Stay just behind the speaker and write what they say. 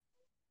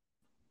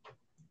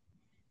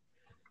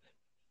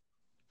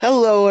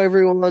Hello,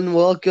 everyone.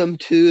 Welcome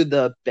to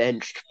the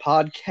Benched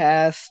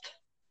Podcast.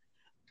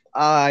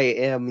 I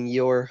am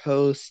your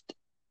host.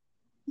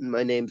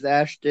 My name's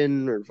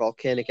Ashton, or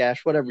Volcanic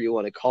Ash, whatever you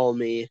want to call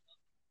me.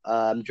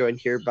 I'm joined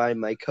here by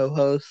my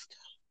co-host.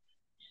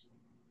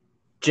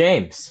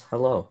 James,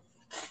 hello.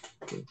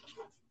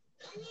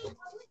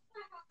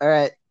 All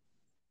right,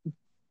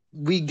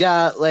 we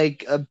got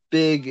like a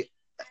big,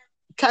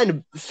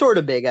 sort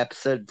of big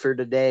episode for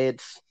today.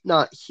 It's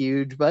not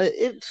huge, but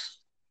it's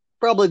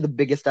probably the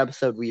biggest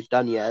episode we've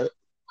done yet.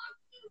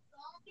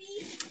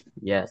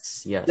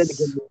 Yes, Then again, yes.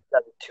 we've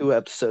done 2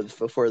 episodes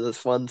before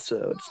this one,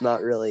 so it's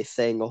not really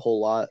saying a whole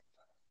lot.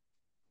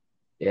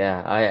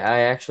 Yeah, I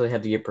actually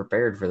had to get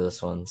prepared for this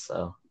one,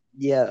 so.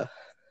 Yeah.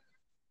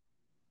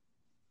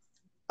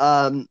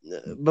 Um,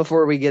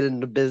 Before we get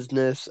into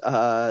business,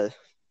 I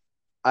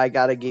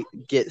gotta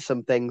get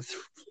some things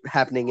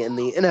happening in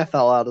the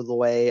NFL out of the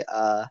way.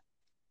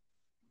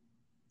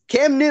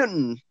 Cam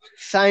Newton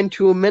signed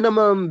to a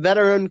minimum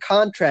veteran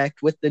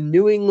contract with the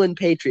New England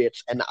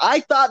Patriots, and I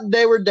thought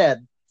they were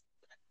dead.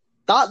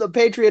 Thought the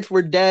Patriots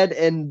were dead,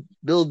 and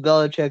Bill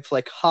Belichick's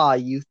like, "Ha,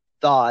 you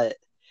thought,"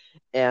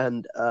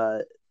 and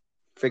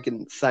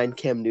freaking signed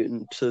Cam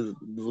Newton to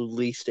the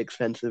least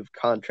expensive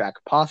contract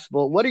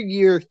possible. What are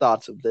your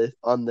thoughts of this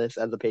on this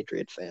as a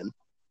Patriots fan?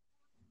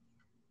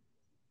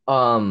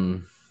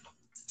 Um,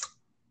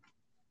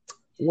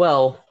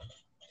 well,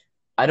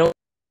 I don't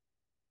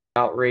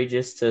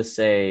outrageous to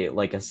say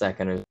like a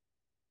second or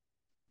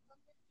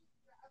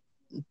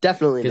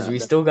Definitely because not. we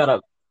still got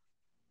a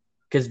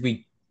because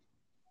we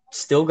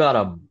still got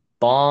a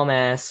bomb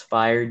ass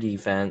fire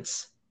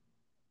defense,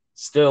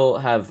 still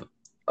have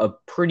a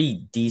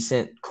pretty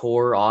decent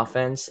core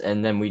offense,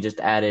 and then we just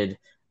added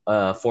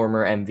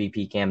former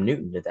MVP Cam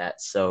Newton to that.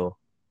 So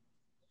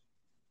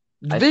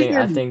I think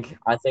I Division. think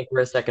I think we're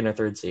a second or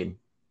third seed.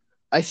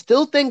 I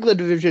still think the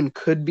division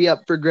could be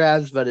up for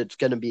grabs, but it's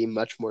going to be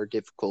much more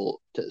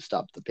difficult to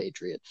stop the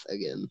Patriots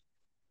again.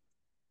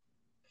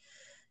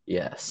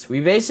 Yes, we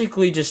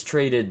basically just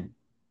traded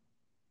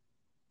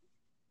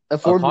A a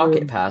former,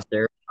 pocket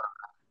passer.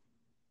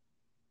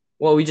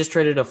 Well, we just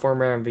traded a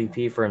former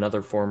MVP for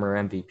another former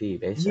MVP,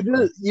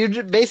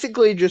 basically.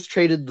 basically just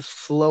traded the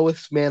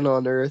slowest man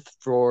on earth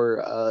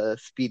for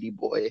Speedy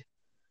Boy.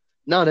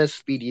 Not as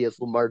speedy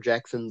as Lamar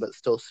Jackson, but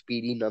still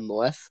speedy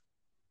nonetheless.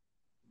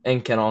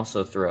 And can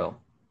also throw.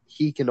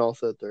 He can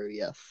also throw,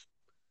 yes.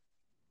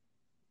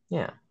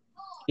 Yeah.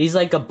 He's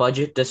like a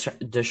budget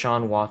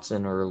Deshaun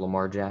Watson or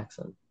Lamar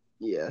Jackson,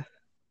 Yeah.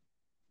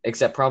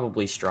 except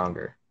probably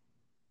stronger.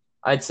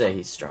 I'd say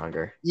he's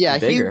stronger. Yeah,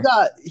 Bigger.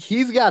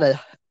 he's got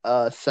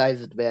a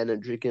size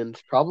advantage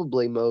against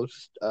probably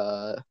most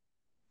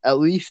at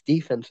least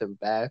defensive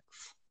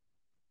backs,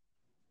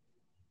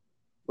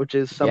 which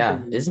is Yeah,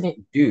 something. isn't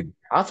he? Dude,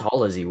 how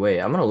tall is he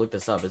weigh? I'm going to look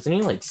this up. Isn't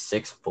he like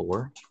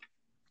 6'4"?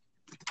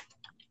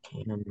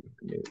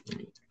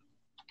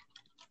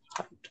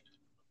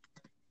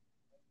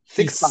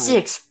 Six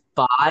He's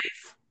five.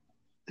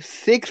 6'5"?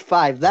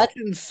 6'5". That's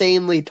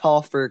insanely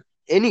tall for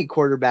any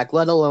quarterback,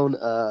 let alone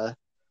a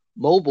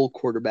mobile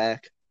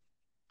quarterback.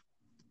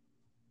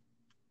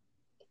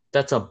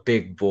 That's a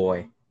big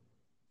boy.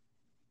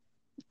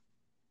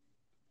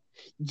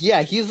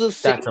 Yeah, he's the That's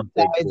same a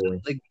big size as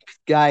boy. the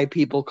guy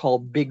people call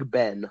Big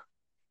Ben.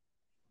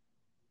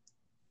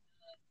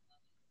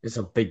 It's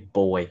a big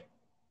boy.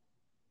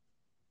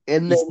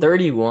 And He's then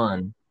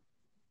 31.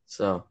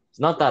 So it's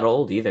not that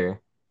old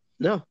either.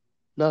 no,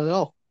 not at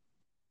all.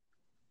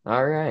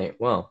 All right.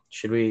 Well,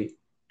 should we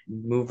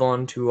move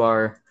on to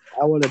our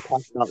I want to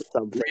talk about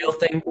something real else.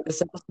 thing for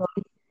this episode?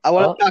 I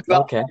want Oh, to talk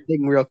about okay.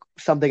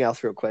 something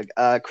else real quick.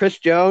 Chris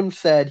Jones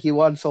said he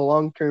wants a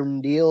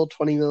long-term deal,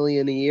 20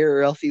 million a year,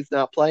 or else he's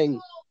not playing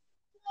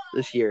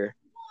this year.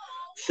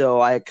 So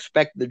I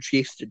expect the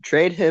Chiefs to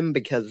trade him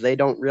because they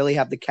don't really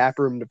have the cap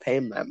room to pay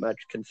him that much,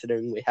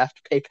 considering we have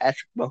to pay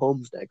Patrick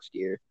Mahomes next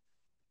year.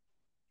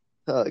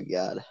 Oh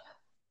God,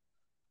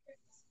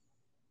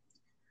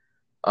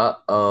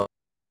 Uh-oh.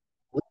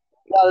 we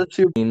got a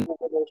Super Bowl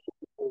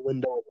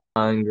window,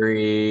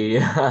 Hungry.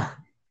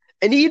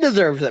 and he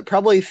deserves it.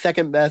 Probably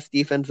second best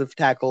defensive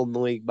tackle in the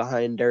league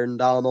behind Aaron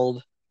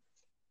Donald.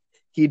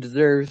 He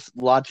deserves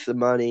lots of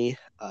money.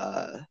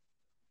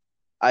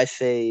 I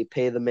say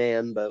pay the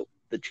man, but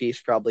the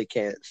Chiefs probably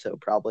can't, so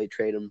probably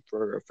trade him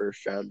for a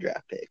first round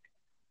draft pick.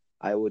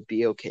 I would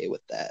be okay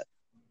with that.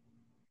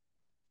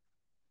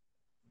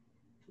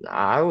 Nah,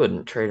 I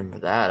wouldn't trade him for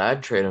that.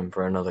 I'd trade him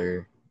for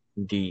another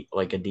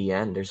like a D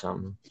end or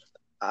something.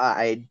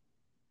 I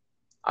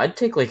I'd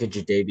take like a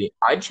Jadavion.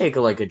 I'd take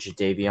like a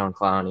Jadavion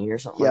Clowney or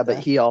something Yeah, like but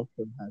that. he also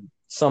had.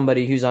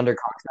 Somebody who's under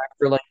contract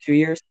for like 2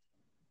 years.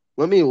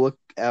 Let me look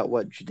at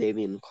what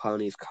Jadavion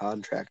Clowney's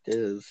contract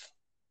is.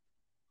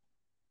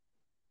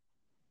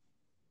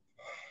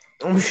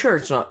 I'm sure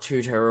it's not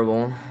too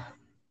terrible.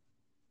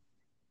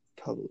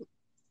 Probably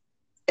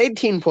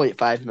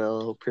 18.5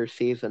 mil per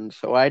season.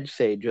 So I'd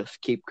say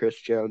just keep Chris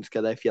Jones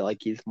because I feel like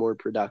he's more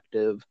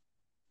productive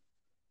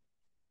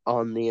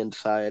on the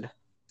inside.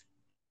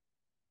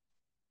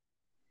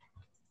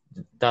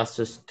 That's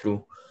just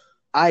true.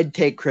 I'd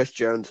take Chris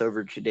Jones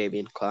over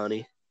Jadeveon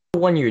Clowney.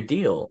 1 year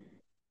deal.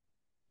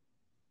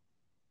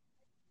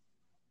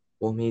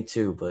 Well, me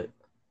too, but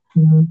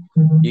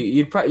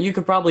you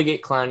could probably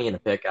get Clowney and a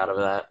pick out of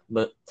that,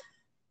 but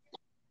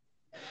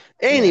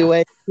yeah,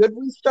 Anyway, could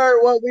we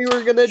start what we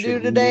were gonna do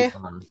should we move today?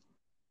 on?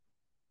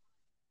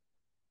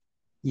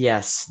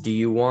 Yes. Do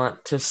you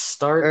want to All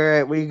start?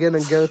 right, we're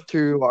gonna go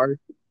through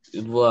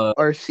Uh,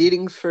 our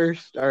seedings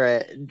first. All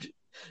right,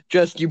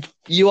 just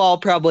you all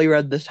probably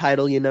read this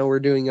title. You know we're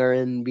doing our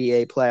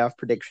NBA playoff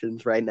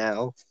predictions right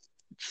now.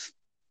 It's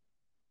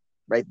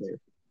right there.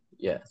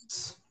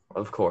 yes,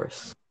 of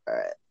course, All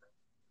right,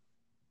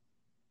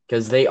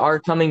 because they are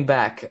coming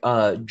back.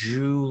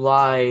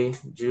 July.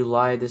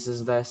 This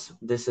is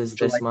July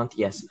this month.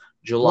 Yes,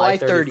 July July 30th.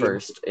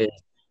 31st is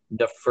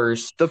the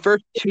first. The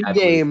first two I believe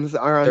games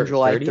are on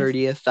July 30th.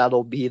 30th.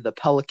 That'll be the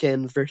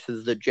Pelicans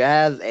versus the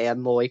Jazz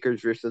and the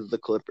Lakers versus the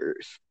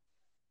Clippers.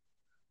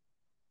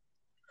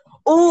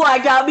 Oh, I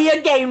got me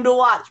a game to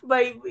watch,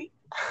 baby.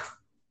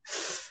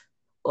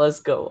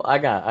 Let's go. I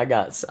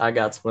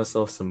got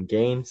myself some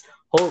games.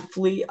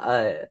 Hopefully,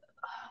 I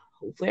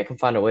can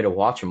find a way to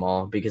watch them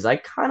all because I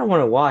kind of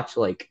want to watch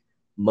like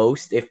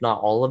most, if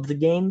not all, of the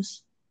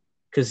games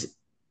because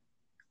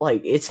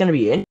like it's gonna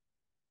be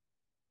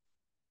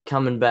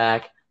coming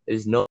back.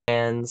 There's no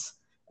fans.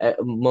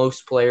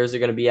 Most players are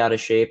gonna be out of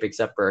shape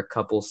except for a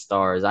couple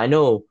stars. I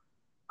know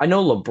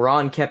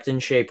LeBron kept in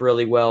shape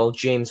really well.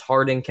 James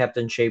Harden kept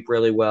in shape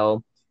really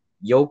well.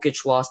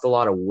 Jokic lost a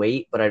lot of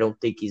weight, but I don't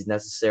think he's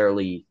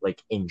necessarily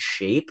like in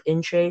shape.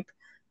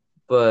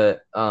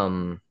 But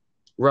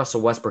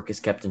Russell Westbrook is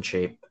kept in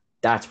shape.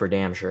 That's for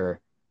damn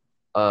sure.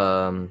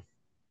 Um,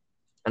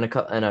 and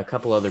a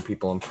couple other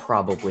people I'm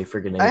probably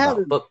forgetting I about,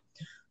 haven't. but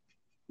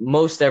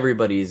most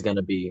everybody is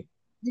gonna be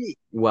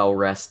well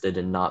rested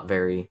and not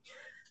very,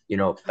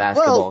 Well,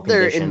 basketball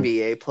they're conditioned.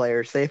 NBA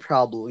players. They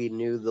probably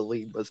knew the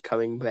league was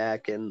coming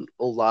back, and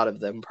a lot of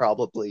them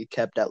probably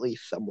kept at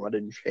least somewhat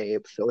in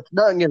shape. So it's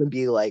not going to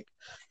be like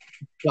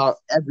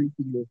every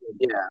single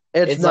game. Yeah,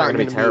 It's it's not not gonna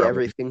be going to be terrible.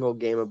 every single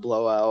game a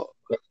blowout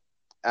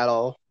at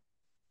all.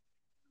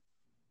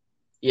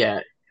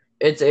 Yeah,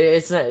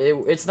 it's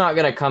not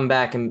gonna come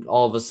back and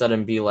all of a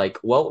sudden be like,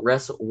 well,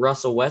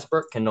 Russell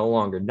Westbrook can no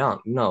longer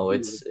dunk. No,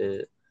 it's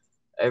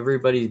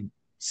everybody's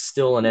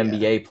still an Yeah.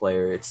 NBA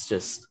player. It's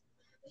just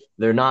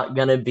they're not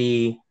gonna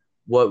be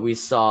what we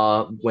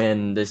saw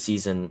when the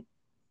season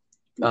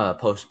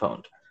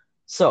postponed.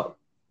 So,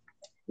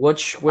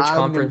 which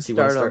I'm going to conference do you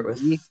want to start start on the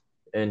with? East.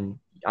 And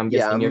I'm Yeah,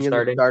 guessing you're I'm going to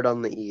starting. start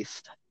on the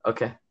East.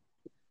 Okay,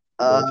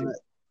 Uh, go to.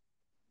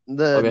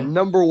 the Okay.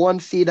 number one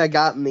seed I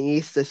got in the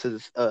East, this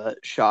is a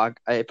shock.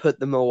 I put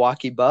the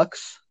Milwaukee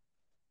Bucks.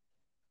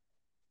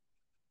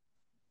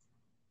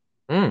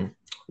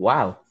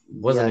 Wow,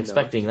 Yeah, wasn't no,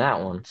 expecting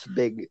that one. it's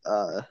big,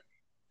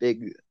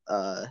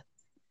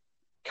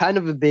 kind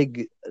of a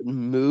big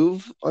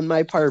move on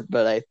my part,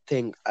 but I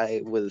think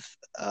I'm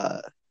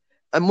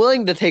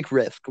willing to take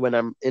risk when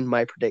I'm in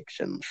my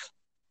predictions.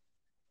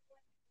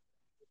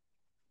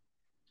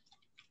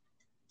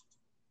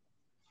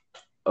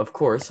 Of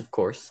course,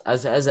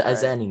 as All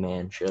right. any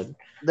man should.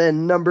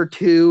 Then number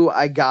two,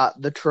 I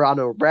got the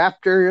Toronto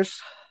Raptors.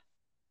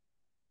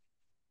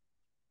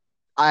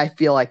 I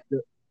feel like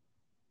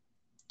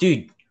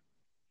Dude,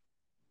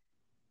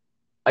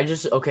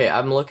 okay,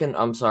 I'm looking.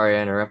 I'm sorry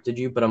I interrupted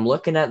you, but I'm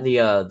looking at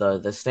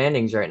the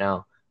standings right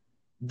now.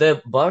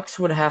 The Bucks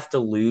would have to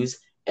lose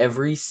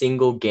every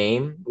single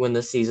game when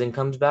the season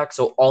comes back,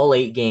 so all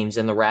 8 games,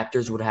 and the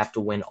Raptors would have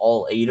to win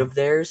all 8 of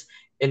theirs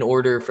in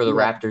order for the yeah,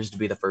 Raptors to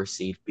be the first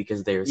seed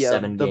because they're yeah,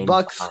 seven the games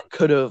Bucks behind.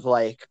 could have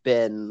like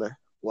been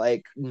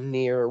like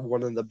near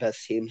one of the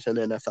best teams in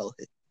NFL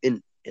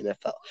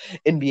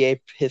NBA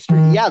history.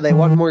 Yeah, they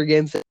won more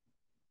games than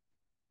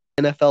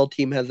an NFL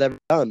team has ever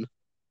done.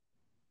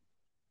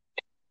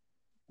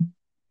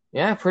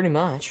 Yeah, pretty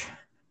much.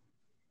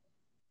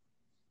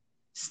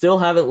 Still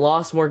haven't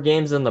lost more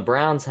games than the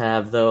Browns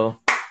have, though.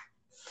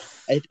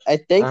 I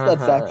think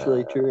that's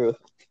actually Uh, true.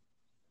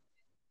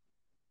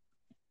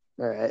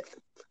 All right.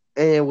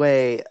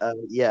 Anyway,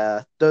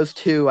 yeah, those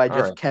two I all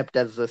just right. kept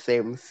as the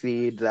same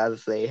seeds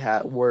as they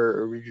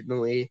were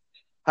originally.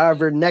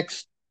 However,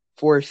 next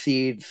four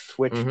seeds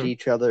switched Mm-hmm.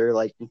 each other,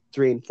 like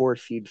 3 and 4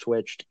 seed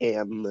switched,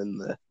 and then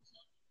the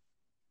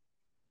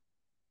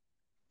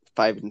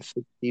 5 and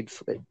 6 seed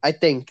switched. I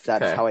think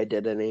that's Okay. how I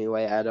did it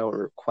anyway. I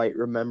don't quite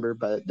remember,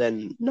 but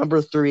then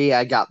number three,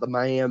 I got the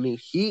Miami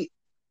Heat,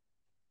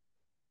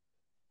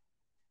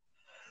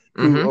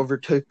 who Mm-hmm.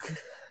 overtook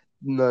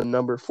the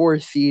number 4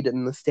 seed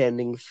in the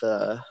standings,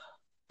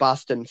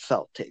 Boston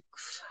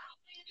Celtics.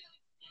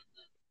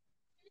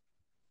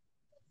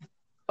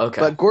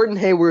 Okay. But Gordon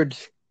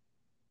Hayward's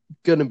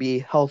gonna be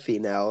healthy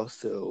now,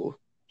 so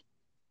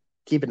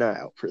keep an eye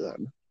out for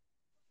them.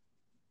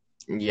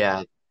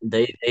 Yeah,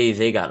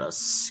 they got a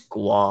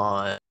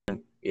squad.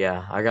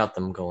 Yeah, I got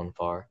them going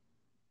far.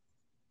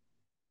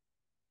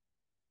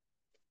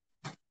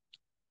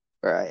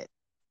 All right.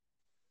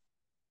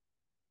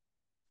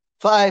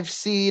 5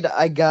 seed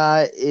I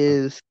got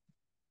is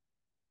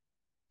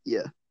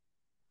Yeah.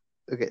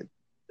 Okay.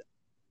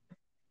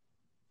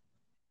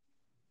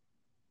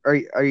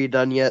 Are you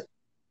done yet?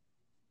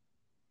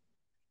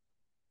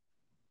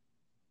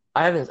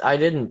 I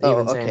didn't even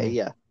Oh, say okay. any.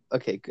 Yeah.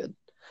 Okay. Good.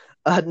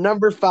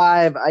 Number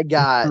 5, I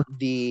got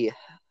the.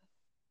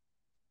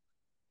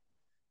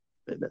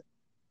 Wait a minute,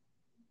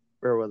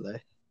 where was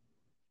I?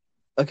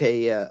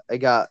 Okay, yeah, I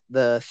got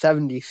the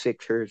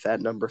 76ers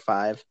at number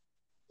 5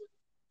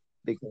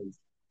 because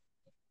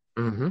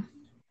Mm-hmm.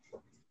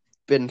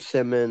 Ben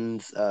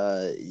Simmons,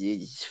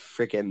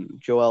 freaking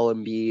Joel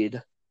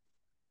Embiid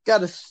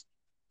got a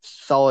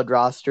solid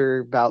roster,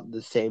 about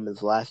the same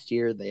as last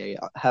year. They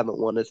haven't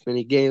won as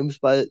many games,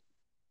 but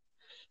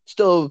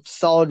still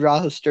solid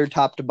roster,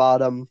 top to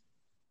bottom.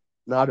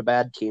 Not a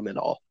bad team at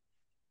all.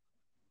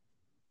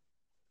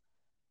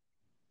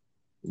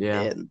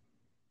 Yeah, And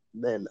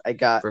then I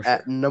got for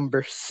at sure.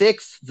 number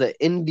 6 the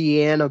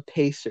Indiana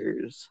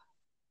Pacers.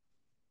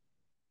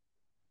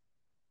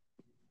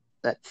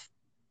 That's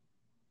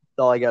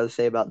all I got to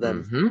say about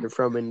them. Mm-hmm. They're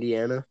from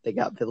Indiana. They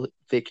got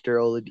Victor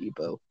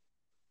Oladipo.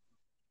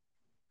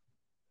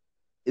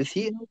 Is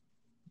he?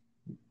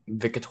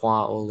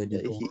 Victoire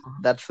Oladipo.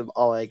 That's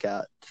all I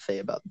got to say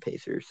about the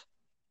Pacers.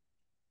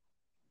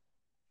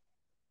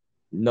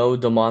 No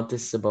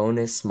Domantas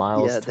Sabonis,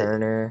 Miles Yeah,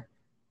 Turner.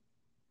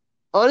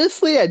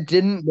 honestly, I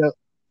didn't know.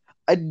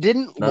 I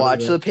didn't None of watch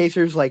the them.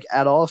 Pacers like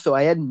at all, so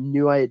I had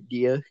no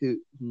idea who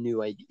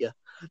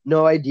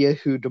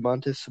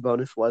Domantas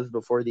Sabonis was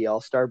before the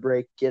All Star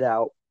break. Get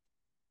out.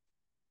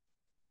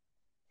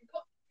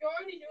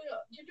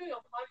 You're doing a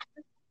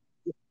podcast.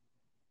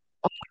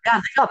 Yeah,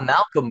 they got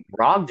Malcolm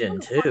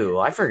Brogdon too.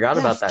 I forgot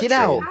about Yes, that get trade.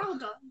 out.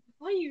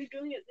 Why are you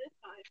doing it this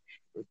time?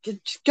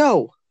 Just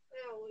go,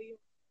 Yeah, well, you...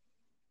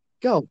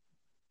 go.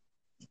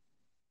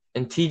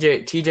 And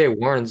TJ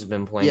Warren's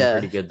been playing Yeah,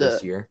 pretty good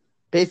this the year.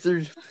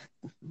 Pacers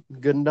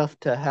good enough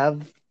to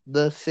have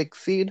the 6th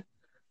seed,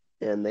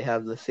 and they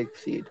have the 6th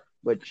seed,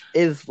 which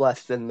is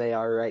less than they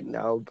are right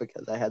now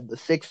because I had the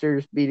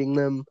Sixers beating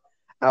them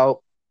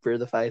out for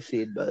the 5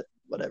 seed, but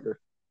whatever.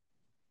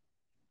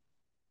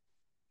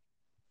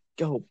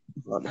 Go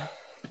on.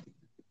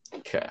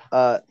 Okay.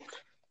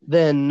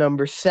 Then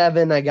number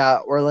 7, I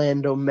got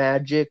Orlando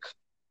Magic.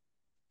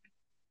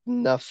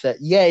 Enough said.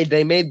 Yay,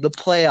 they made the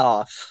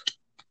playoffs.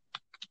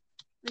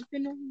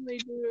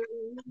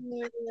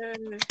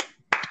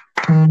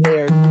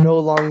 They are no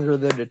longer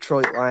the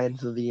Detroit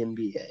Lions of the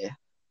NBA.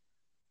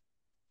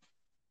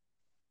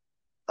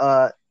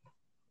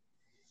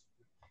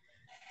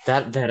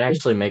 That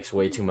actually makes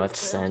way too much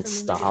sense.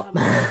 Stop.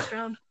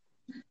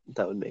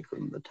 That would make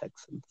them the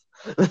Texans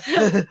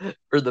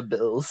or the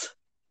Bills.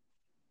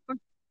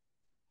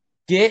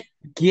 Get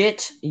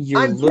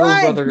your I'm little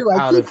trying brother to. I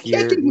out keep of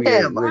here. kicking We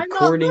are him.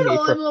 recording a little,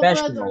 I'm a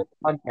professional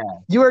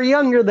podcast. You are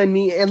younger than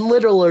me and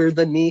littler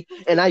than me,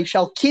 and I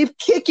shall keep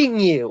kicking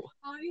you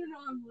How do you know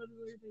I'm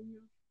littler than you?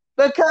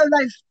 because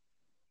I.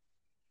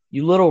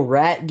 You little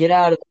rat, get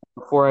out of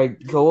there before I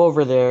go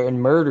over there and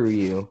murder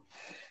you.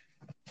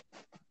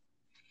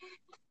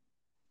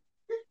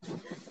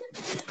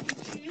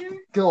 Cheater?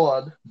 Go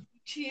on.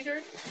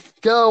 Cheater?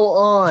 Go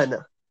on.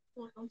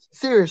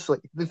 Seriously,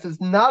 this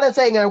is not a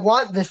thing I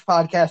want this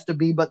podcast to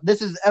be, but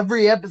this is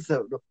every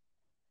episode.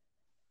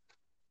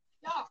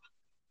 Yeah,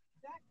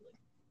 exactly.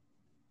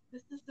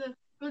 This is the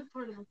good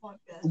part of the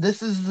podcast.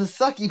 This is the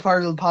sucky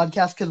part of the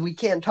podcast because we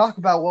can't talk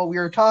about what we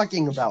were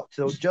talking about.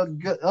 So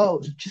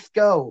just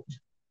go.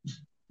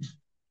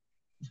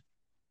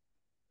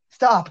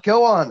 Stop.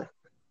 Go on.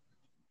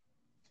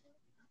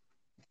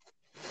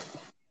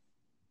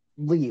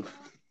 Leave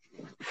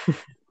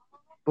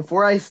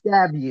before I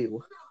stab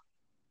you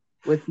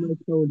with my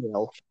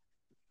toenail.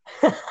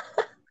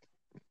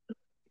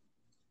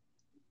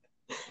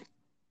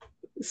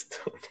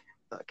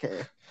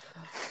 Okay.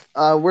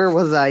 Where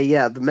was I?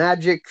 Yeah, the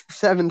Magic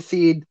 7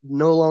 seed,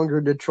 no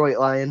longer Detroit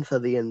Lions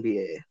of the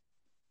NBA.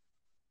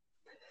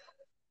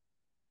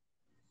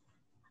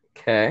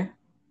 Okay.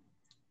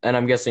 And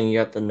I'm guessing you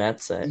got the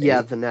Nets at Yeah,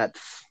 8. the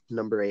Nets,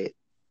 number 8.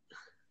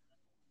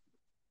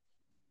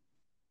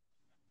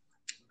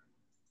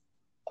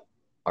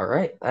 All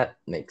right, that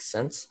makes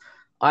sense.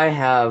 I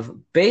have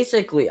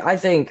basically, I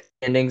think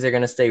endings are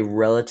going to stay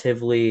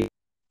relatively.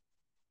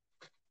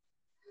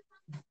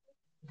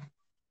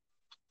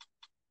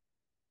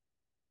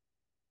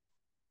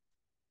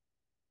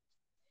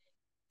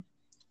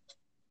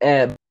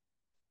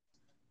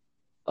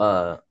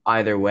 Uh,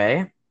 either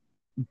way,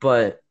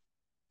 but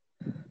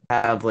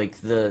have like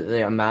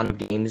the amount of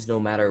games, no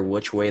matter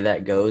which way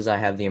that goes, I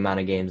have the amount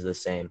of games the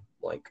same.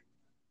 Like,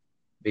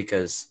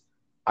 because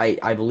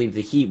I believe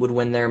the Heat would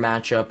win their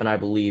matchup, and I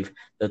believe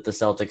that the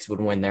Celtics would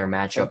win their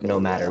matchup Okay, no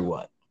matter yeah.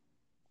 what.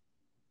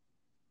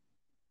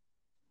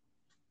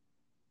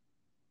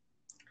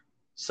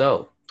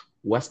 So,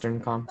 Western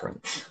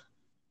Conference.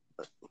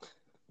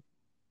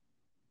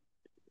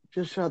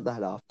 Just shut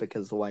that off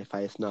because the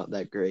Wi-Fi is not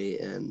that great,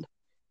 and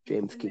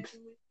James keeps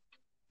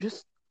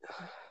just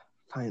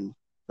fine.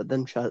 But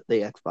then shut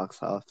the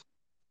Xbox off.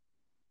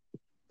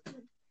 All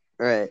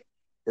right,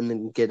 and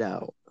then get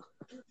out.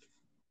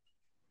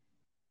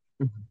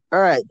 All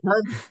right,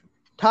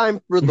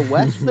 time for the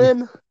West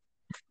then.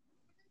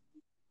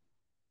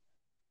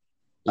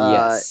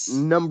 Yes.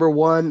 Number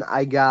one,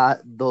 I got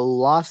the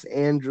Los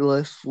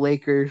Angeles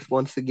Lakers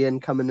once again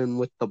coming in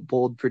with the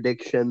bold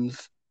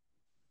predictions.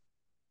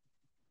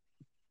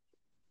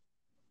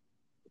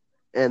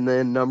 And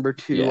then number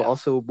two, Yeah.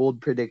 also a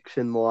bold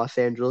prediction, the Los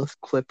Angeles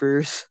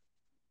Clippers.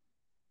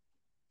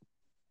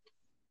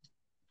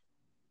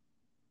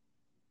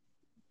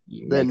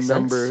 Then Makes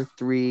number sense.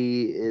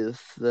 three is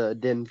the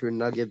Denver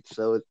Nuggets.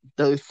 So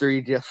those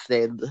three just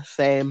stayed the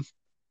same.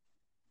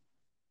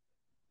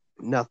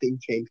 Nothing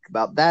changed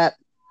about that.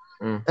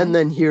 And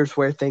then here's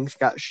where things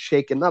got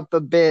shaken up a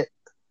bit.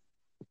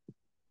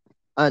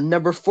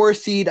 Number 4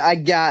 seed, I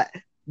got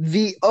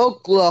the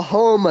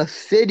Oklahoma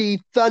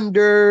City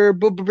Thunder.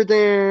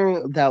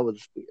 That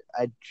was weird.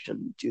 I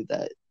shouldn't do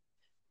that.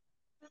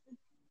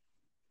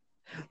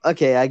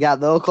 Okay, I got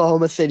the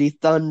Oklahoma City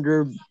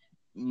Thunder.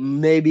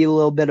 Maybe a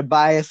little bit of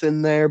bias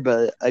in there,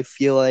 but I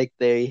feel like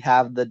they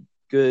have the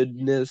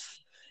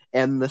goodness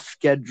and the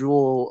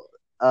schedule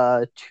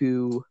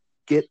to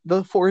get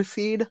the 4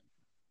 seed.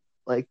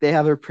 Like they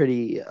have a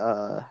pretty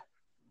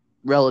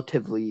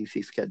relatively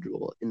easy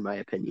schedule, in my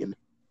opinion.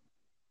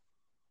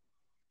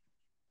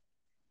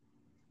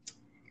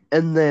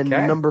 And then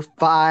number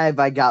 5,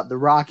 I got the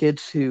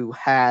Rockets, who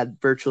had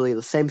virtually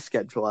the same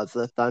schedule as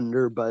the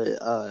Thunder,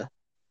 but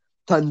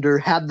Thunder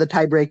had the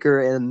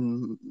tiebreaker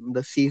in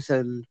the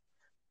season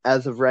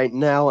as of right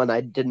now, and I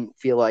didn't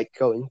feel like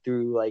going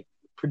through like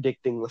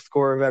predicting the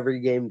score of every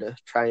game to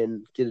try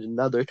and get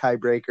another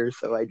tiebreaker,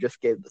 so I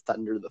just gave the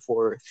Thunder the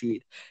 4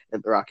 seed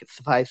and the Rockets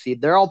the 5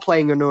 seed. They're all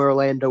playing in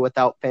Orlando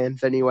without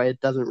fans anyway. It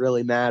doesn't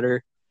really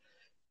matter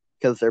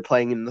because they're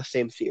playing in the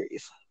same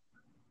series.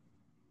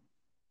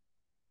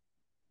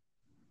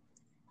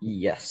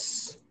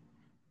 Yes.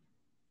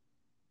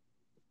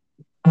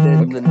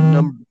 Then the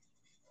number.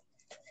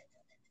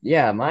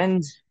 Yeah,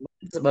 mine's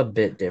a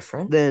bit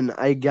different. Then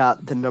I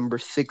got the number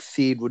 6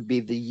 seed would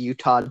be the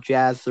Utah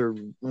Jazz.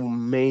 The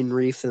main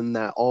reason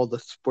that all the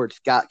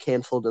sports got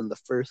canceled in the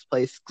first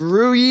place.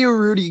 Screw you,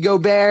 Rudy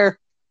Gobert.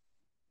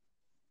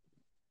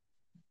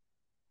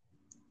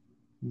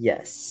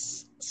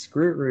 Yes.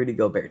 Screw Rudy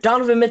Gobert.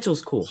 Donovan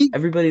Mitchell's cool.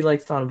 Everybody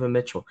likes Donovan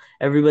Mitchell.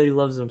 Everybody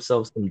loves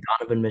themselves some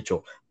Donovan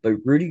Mitchell. But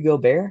Rudy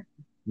Gobert?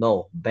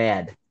 No,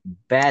 bad.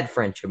 Bad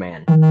French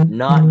man.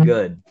 Not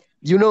good.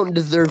 You don't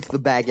deserve the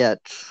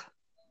baguettes.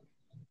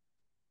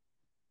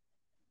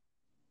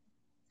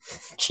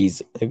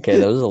 Jeez. Okay,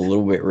 that was a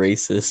little bit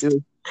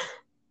racist.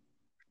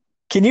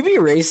 Can you be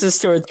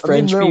racist towards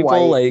French they're people?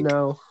 White, like,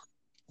 no.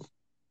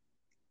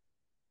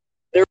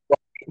 They're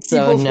white, so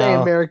people say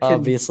no, Americans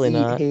obviously eat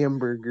not.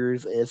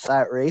 hamburgers. Is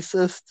that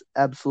racist?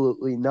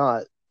 Absolutely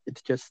not.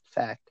 It's just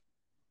fact.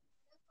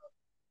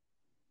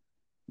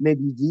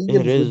 Maybe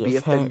vegans would be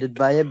offended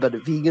by it, but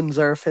vegans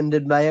are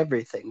offended by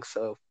everything,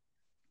 so.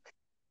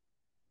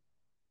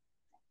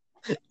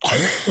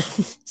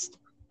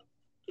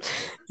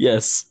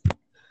 Yes.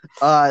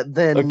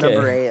 Then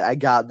number 8, I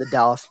got the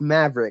Dallas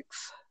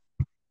Mavericks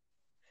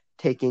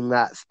taking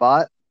that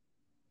spot.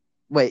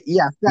 Wait,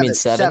 yeah, 7.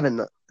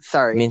 7.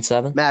 Sorry. You mean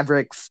 7?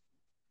 Mavericks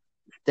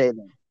stay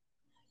there.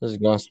 Because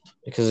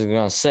I was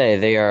gonna say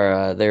they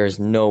are. There's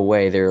no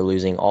way they're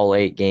losing all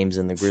 8 games,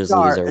 and the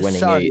Grizzlies are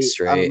winning 8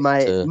 straight.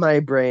 My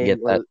brain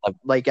was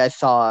like I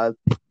saw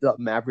the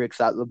Mavericks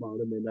at the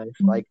bottom, and I was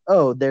like,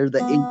 oh, they're the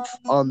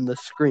 8th on the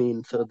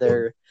screen, so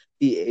they're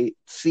the 8th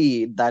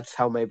seed. That's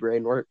how my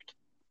brain worked.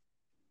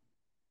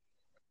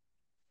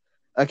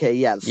 Okay,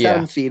 yeah,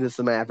 7 seed is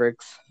the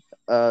Mavericks.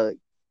 And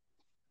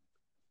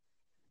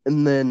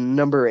then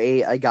number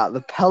 8, I got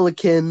the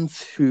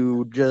Pelicans,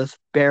 who just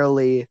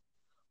barely,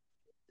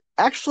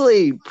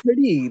 actually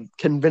pretty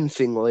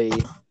convincingly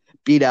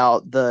beat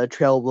out the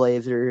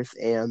Trailblazers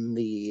and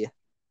the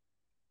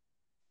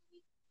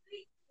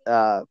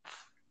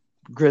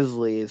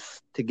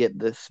Grizzlies to get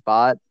this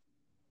spot.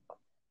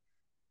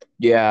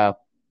 Yeah,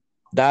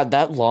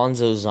 that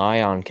Lonzo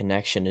Zion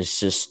connection is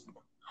just,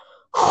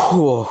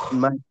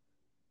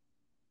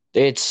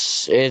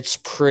 it's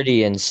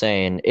pretty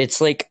insane.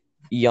 It's like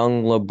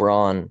young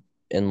LeBron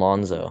and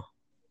Lonzo.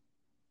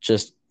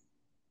 Just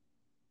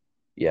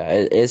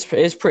it's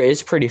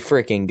pretty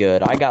freaking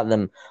good. I got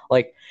them,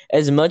 like,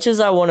 as much as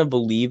I want to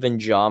believe in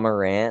Ja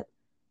Morant,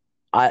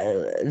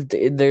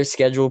 their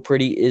schedule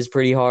is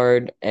pretty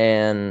hard,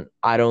 and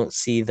I don't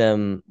see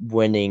them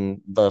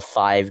winning the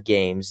 5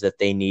 games that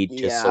they need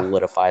to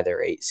solidify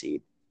their 8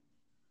 seed.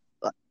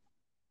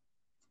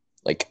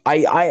 Like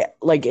I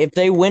like, if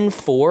they win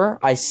 4,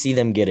 I see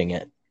them getting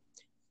it.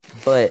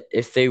 But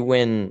if they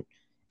win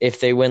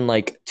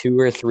like 2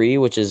 or 3,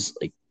 which is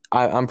like,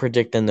 I'm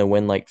predicting they'll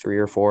win like 3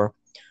 or 4.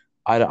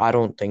 I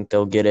don't think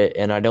they'll get it,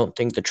 and I don't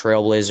think the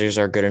Trailblazers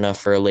are good enough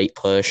for a late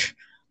push.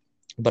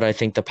 But I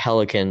think the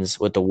Pelicans,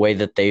 with the way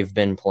that they've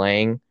been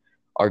playing,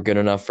 are good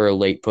enough for a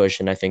late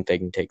push, and I think they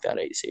can take that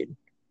 8 seed.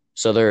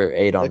 So they're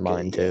 8 on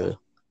mine too.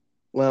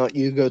 Why don't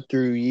you go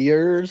through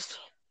years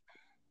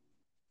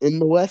in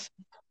the West?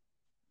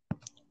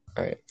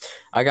 All right,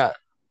 I got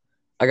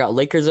I got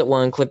Lakers at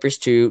 1, Clippers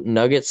 2,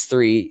 Nuggets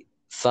 3,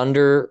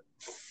 Thunder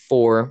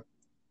 4,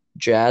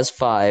 Jazz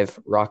 5,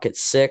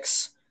 Rockets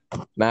 6,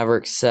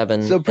 Mavericks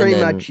 7, So and pretty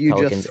then much you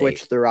Pelicans just 8.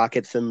 switched the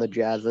Rockets and the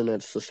Jazz, and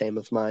it's the same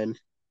as mine.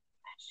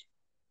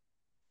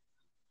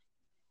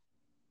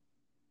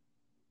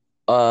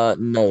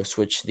 No,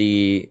 switch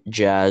the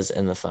Jazz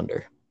and the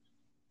Thunder.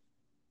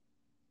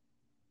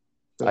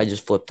 I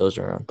just flipped those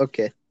around.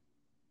 Okay.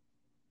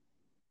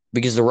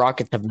 Because the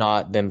Rockets have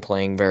not been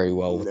playing very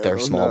well with their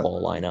small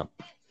ball lineup.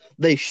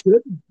 They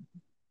should.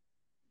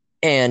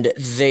 And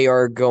they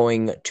are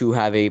going to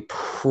have a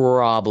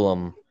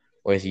problem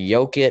with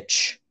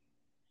Jokic.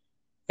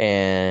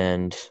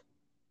 And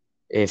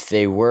if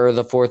they were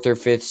the 4th or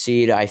 5th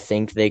seed, I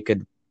think they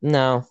could.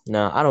 No,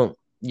 I don't.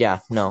 Yeah,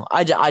 no.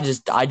 I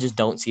just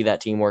don't see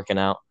that team working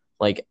out.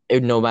 Like,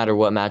 no matter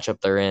what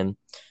matchup they're in.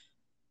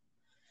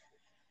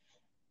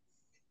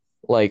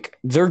 Like,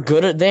 they're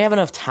good at. They have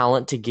enough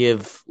talent to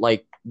give,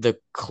 like, the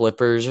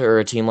Clippers or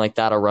a team like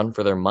that a run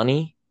for their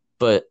money.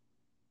 But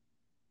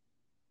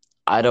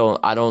I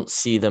don't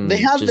see them They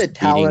have just the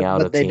talent, beating out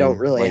but a they team don't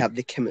really like, have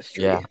the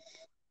chemistry. Yeah.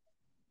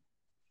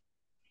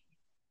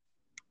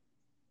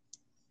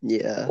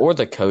 Yeah. Or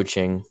the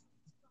coaching.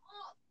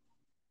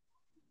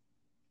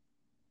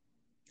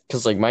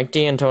 Because, like, Mike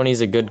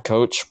D'Antoni's a good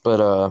coach,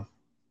 but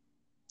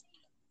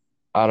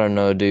I don't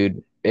know,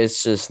 dude.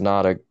 It's just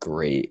not a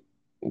great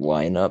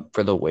lineup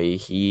for the way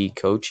he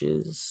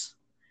coaches.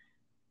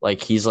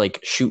 Like, he's like,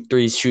 shoot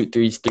threes, shoot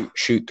threes,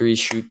 shoot threes,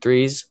 shoot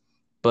threes.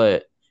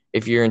 But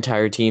if your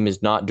entire team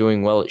is not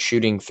doing well at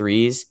shooting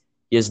threes,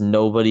 he has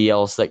nobody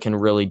else that can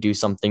really do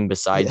something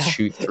besides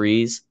shoot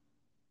threes.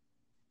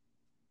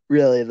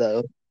 Really,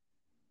 though.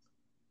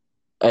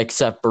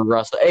 Except for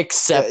Russell.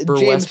 Except for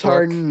James Westbrook.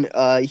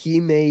 Harden, he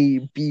may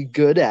be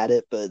good at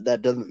it, but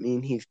that doesn't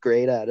mean he's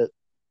great at it.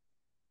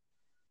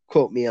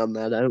 Quote me on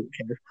that. I don't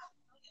care.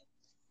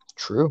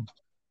 True.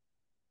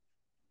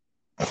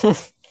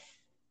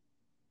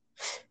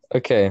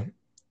 Okay.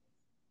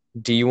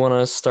 Do you want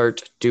to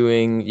start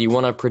doing? You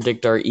want to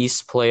predict our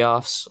East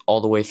playoffs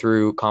all the way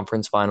through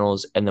conference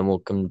finals, and then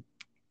we'll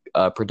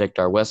predict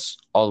our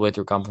West all the way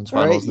through conference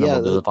finals, and then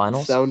we'll do the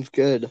finals? Sounds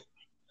good.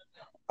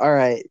 All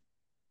right.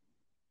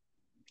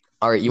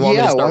 All right. You want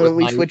me to start why with don't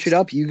we switch it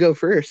up? You go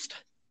first.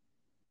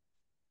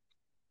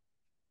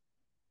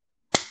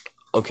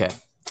 Okay.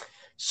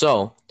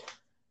 So,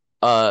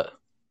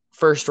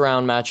 first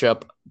round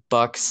matchup: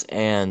 Bucks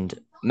and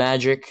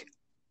Magic.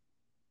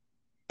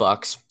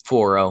 Bucks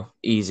 4-0,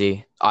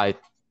 easy. I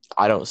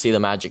don't see the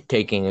Magic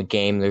taking a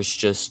game. There's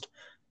just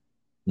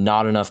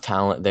not enough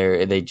talent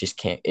there. They just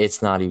can't.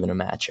 It's not even a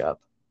matchup.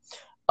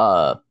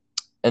 And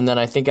then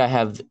I think I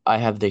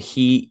have the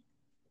Heat,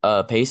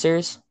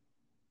 Pacers.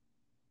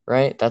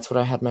 Right? That's what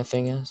I had my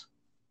thing as.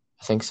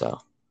 I think so.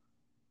 I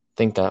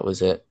think that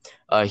was it.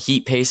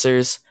 Heat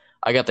Pacers.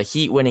 I got the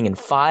Heat winning in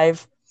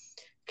 5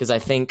 because I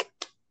think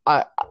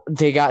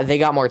they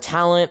got more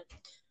talent.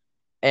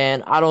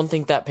 And I don't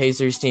think that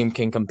Pacers team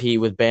can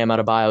compete with Bam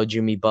Adebayo,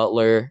 Jimmy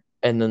Butler,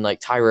 and then like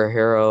Tyler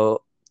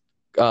Hero,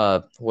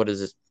 what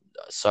is it?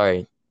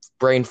 Sorry,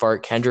 brain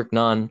fart, Kendrick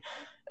Nunn,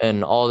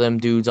 and all them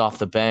dudes off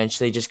the bench.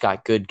 They just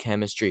got good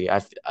chemistry.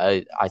 I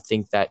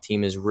think that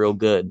team is real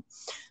good.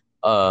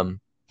 Then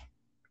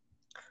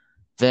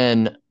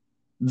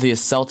the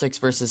Celtics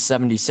versus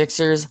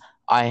 76ers.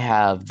 I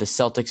have the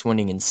Celtics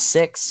winning in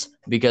 6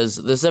 because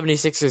the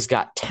 76ers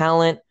got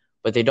talent,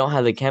 but they don't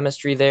have the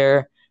chemistry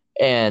there.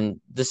 And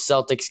the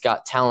Celtics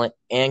got talent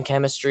and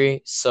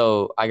chemistry,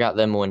 so I got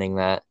them winning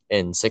that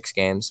in 6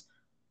 games.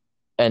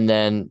 And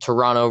then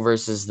Toronto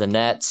versus the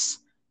Nets.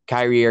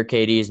 Kyrie and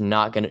KD is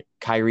not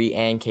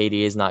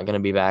gonna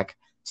be back,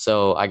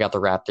 so I got the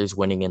Raptors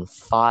winning in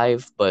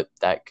 5, but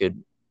that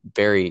could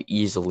very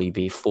easily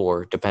be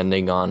 4,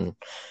 depending on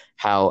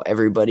how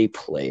everybody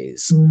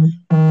plays.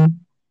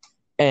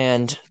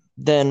 And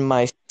then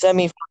my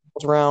semifinals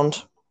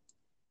round,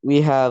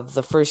 we have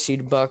the 1st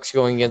seed Bucks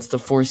going against the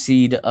 4th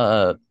seed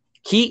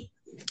Heat,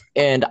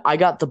 and I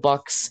got the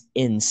Bucks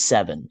in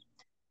 7.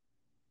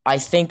 I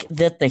think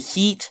that the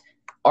Heat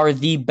are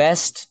the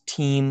best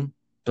team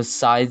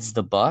besides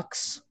the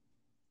Bucks,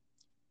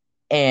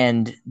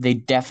 and they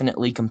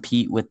definitely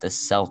compete with the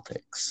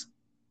Celtics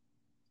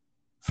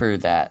for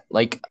that.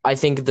 Like, I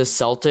think the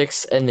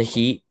Celtics and the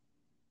Heat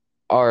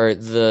are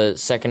the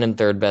 2nd and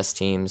 3rd best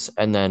teams,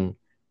 and then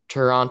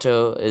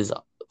Toronto is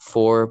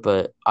 4,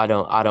 but I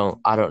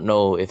don't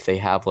know if they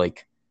have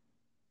like,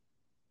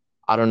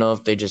 I don't know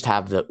if they just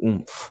have the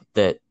oomph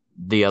that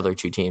the other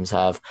 2 teams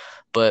have.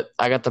 But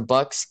I got the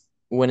Bucks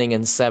winning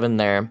in 7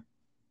 there,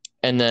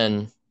 and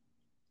then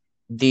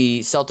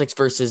the Celtics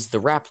versus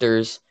the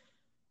Raptors.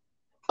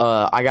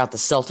 I got the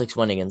Celtics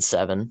winning in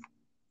 7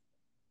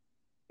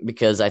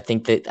 because I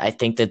think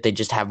that they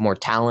just have more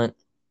talent.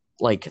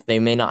 Like, they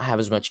may not have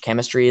as much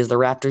chemistry as the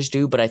Raptors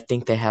do, but I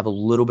think they have a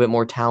little bit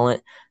more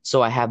talent.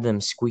 So I have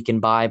them squeaking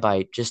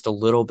by just a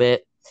little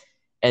bit.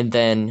 And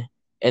then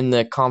in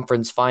the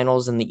conference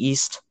finals in the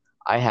East,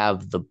 I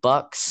have the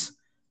Bucks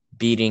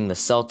beating the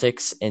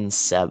Celtics in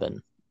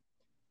 7.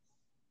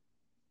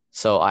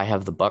 So I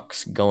have the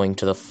Bucks going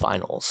to the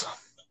finals.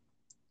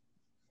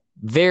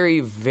 Very,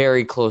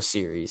 very close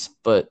series,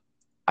 but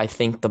I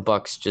think the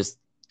Bucks just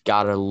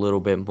got a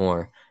little bit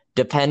more,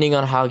 depending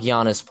on how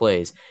Giannis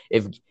plays.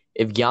 If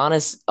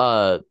Giannis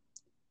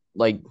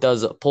like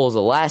pulls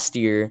a last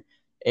year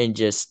and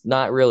just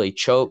not really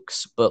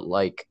chokes, but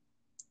like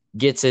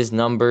gets his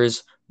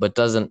numbers, but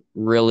doesn't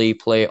really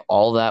play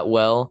all that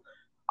well,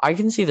 I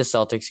can see the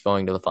Celtics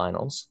going to the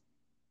finals.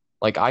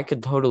 Like I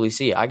could totally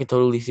see it. I could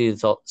totally see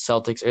the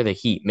Celtics or the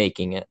Heat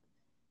making it.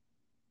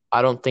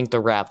 I don't think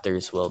the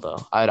Raptors will,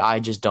 though. I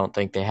just don't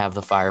think they have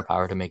the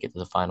firepower to make it to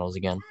the finals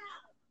again.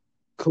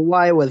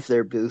 Kawhi was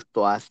their boost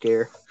last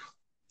year.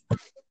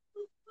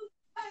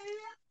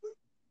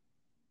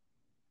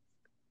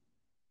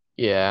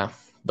 Yeah,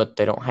 but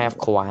they don't have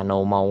Kawhi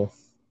no more.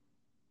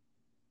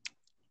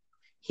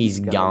 He's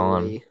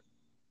gone. away.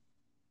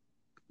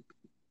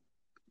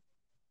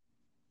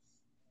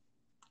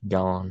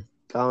 Gone.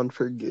 Gone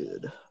for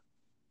good.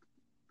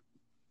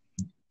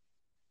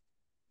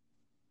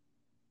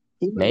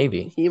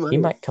 Maybe. He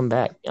might come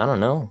back. I don't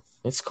know.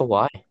 It's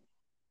Kawhi.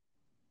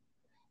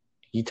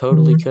 He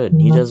totally could.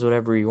 He does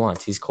whatever he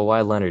wants. He's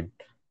Kawhi Leonard.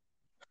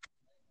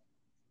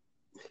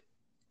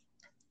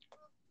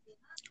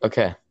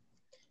 Okay.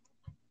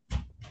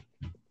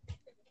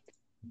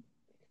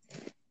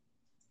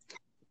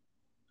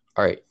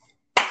 All right.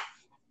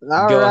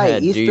 All Go right,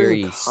 ahead. Do your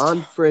Eastern East.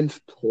 Conference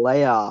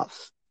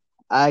playoffs.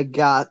 I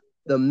got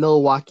the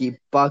Milwaukee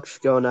Bucks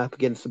going up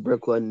against the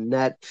Brooklyn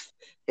Nets,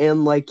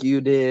 and like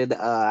you did,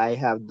 I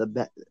have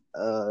the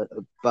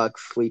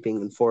Bucks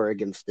sweeping in 4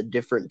 against a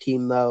different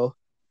team though.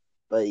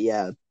 But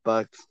yeah,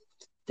 Bucks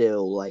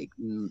still like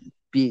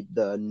beat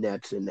the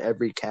Nets in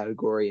every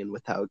category, and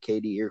without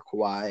KD or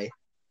Kawhi,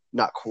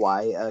 not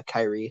Kawhi,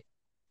 Kyrie.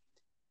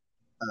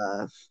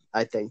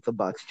 I think the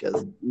Bucks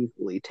just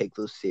easily take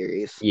those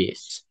series.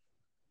 Yes.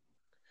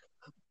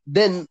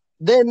 Then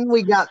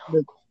we got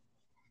the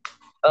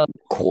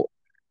Cool.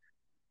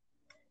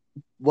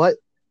 what?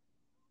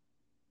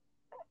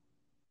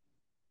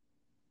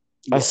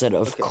 I said,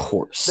 of okay.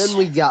 course. Then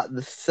we got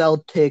the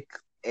Celtics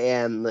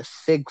and the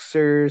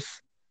Sixers.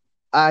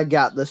 I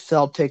got the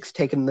Celtics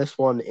taking this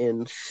one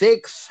in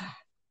 6.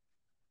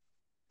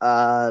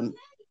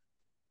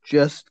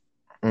 Just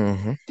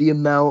the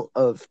amount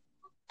of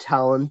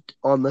talent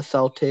on the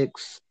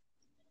Celtics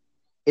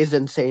is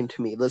insane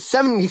to me. The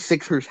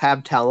 76ers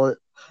have talent,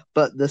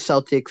 but the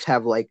Celtics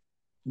have like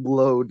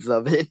loads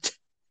of it.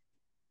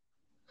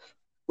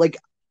 Like,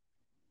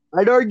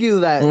 I'd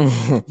argue that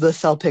the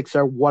Celtics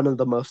are one of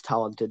the most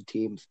talented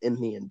teams in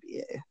the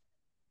NBA.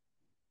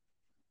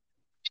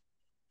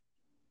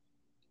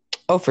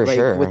 Oh, for like,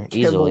 sure. with Kemba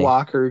Easily.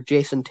 Walker,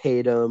 Jason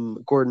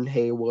Tatum, Gordon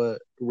Hayward,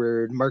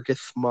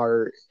 Marcus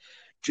Smart,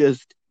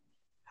 just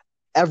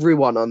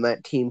everyone on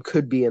that team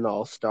could be an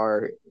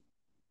all-star.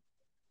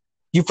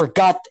 You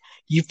forgot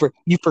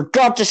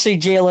to say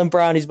Jaylen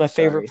Brown. He's my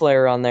favorite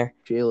player on there.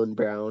 Jaylen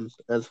Brown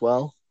as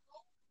well.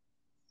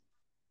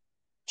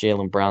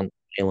 Jaylen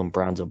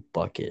Brown's a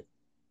bucket.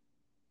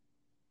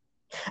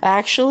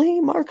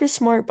 Actually, Marcus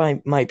Smart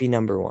might be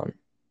number 1.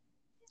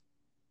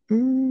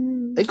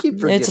 I keep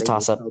forgetting it's a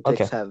toss-up. The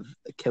Celtics have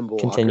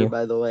Kemba Walker,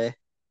 by the way.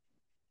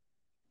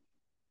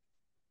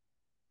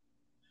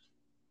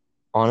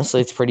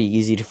 Honestly, it's pretty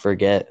easy to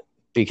forget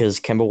because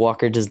Kemba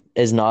Walker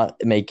is not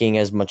making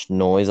as much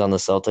noise on the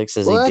Celtics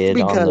as he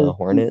did on the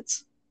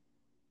Hornets.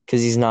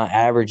 Because he's not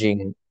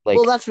averaging like.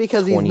 Well, that's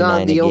because he's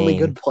not the only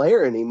good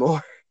player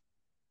anymore.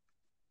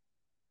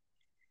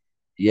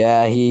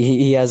 Yeah,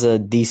 he has a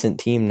decent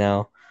team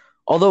now.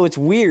 Although it's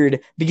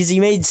weird because he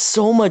made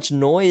so much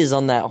noise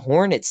on that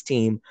Hornets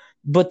team,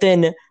 but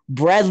then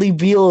Bradley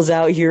Beal is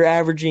out here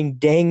averaging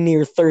dang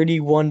near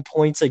 31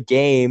 points a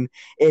game,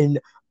 and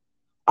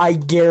I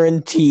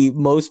guarantee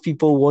most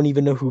people won't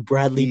even know who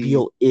Bradley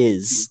Beal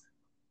is.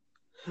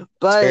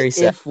 But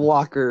if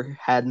Walker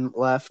hadn't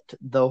left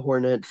the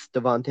Hornets,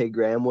 Devontae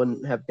Graham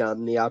wouldn't have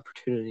gotten the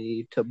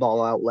opportunity to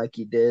ball out like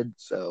he did,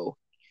 so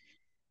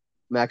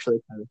I'm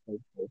actually kind of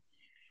thankful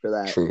for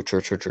that. True.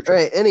 All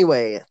right,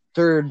 anyway,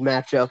 third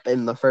matchup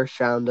in the first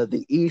round of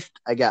the East,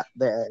 I got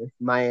the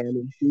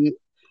Miami Heat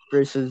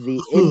versus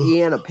the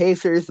Indiana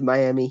Pacers. The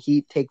Miami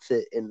Heat takes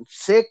it in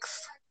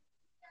 6.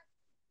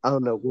 I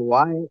don't know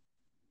why.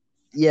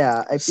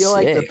 Yeah, I feel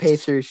like the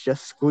Pacers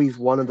just squeeze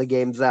one of the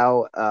games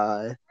out.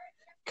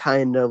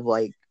 Kind of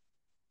like,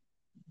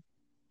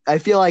 I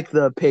feel like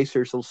the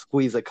Pacers will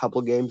squeeze a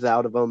couple games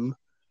out of them.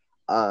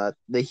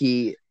 The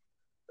Heat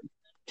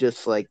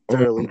just like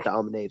thoroughly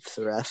dominates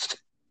the rest.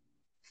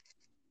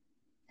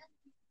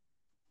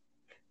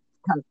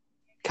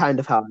 Kind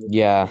of how.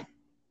 Yeah,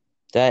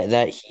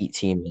 that Heat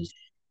team is.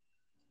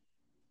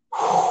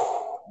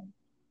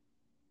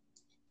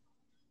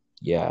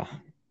 Yeah,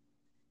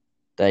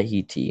 that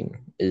Heat team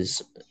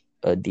is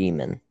a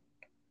demon.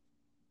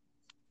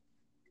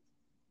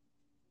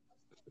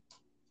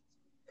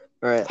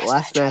 All right,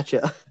 last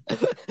matchup.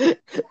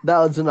 That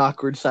was an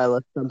awkward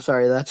silence. I'm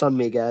sorry. That's on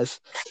me, guys.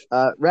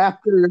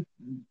 Raptors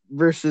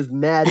versus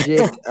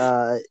Magic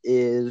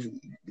is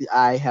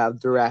I have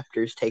the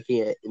Raptors taking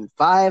it in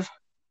 5.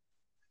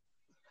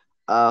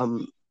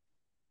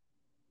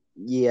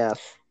 Yeah,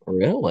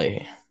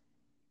 Really?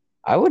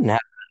 I wouldn't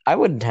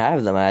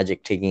have the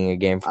Magic taking a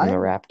game from the I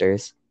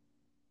Raptors.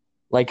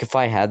 Like if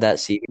I had that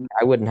seeding,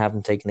 I wouldn't have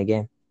them taking a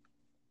game.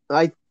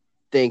 I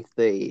think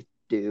they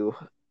do.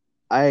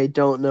 I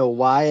don't know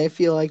why I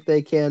feel like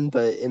they can,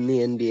 but in the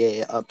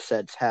NBA,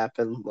 upsets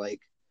happen. Like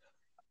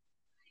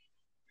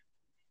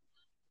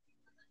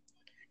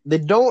they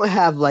don't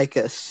have like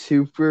a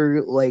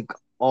super like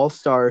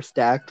all-star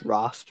stacked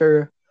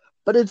roster,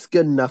 but it's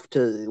good enough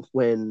to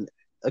win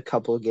a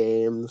couple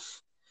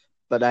games.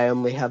 But I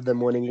only have them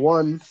winning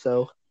 1,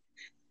 so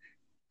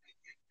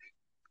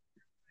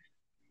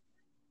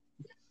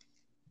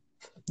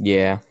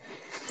Yeah.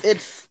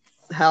 it's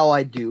how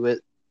I do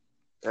it.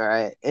 All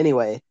right.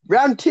 Anyway,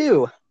 round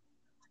 2.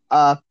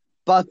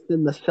 Bucks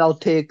and the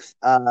Celtics.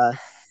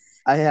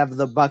 I have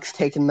the Bucks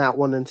taking that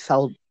one in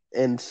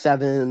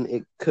 7.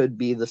 It could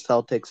be the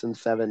Celtics in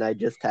 7. I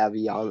just have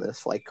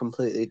Giannis like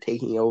completely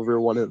taking over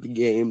one of the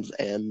games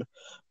and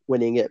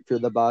winning it for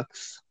the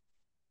Bucks.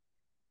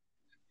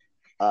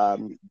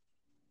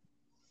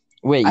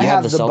 Wait, I you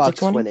have have the the Celtics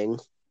Bucks winning? winning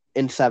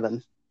in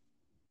 7.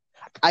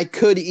 I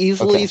could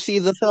easily Okay. see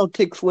the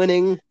Celtics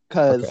winning Okay.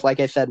 because, like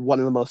I said, one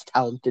of the most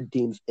talented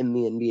teams in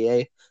the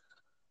NBA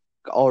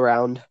all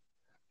around.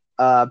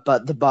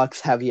 But the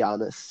Bucks have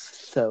Giannis,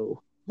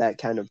 so that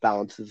kind of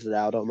balances it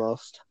out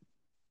almost.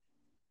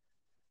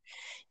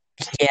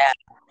 Yeah.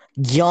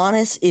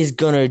 Giannis is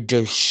gonna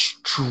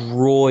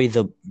destroy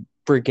the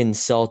freaking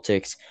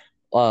Celtics.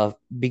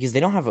 Because they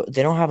don't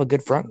have a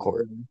good front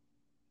court.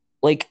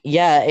 Like,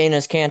 yeah,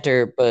 Enes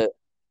Kanter, but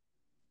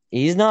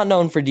he's not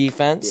known for Yeah.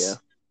 defense.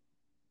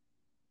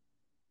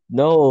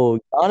 No,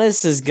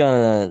 Giannis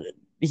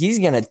he's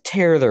gonna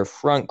tear their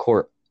front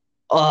court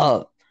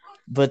up.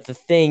 But the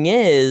thing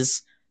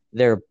is,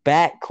 their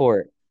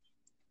backcourt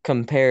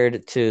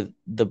compared to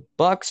the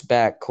Bucks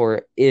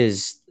backcourt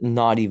is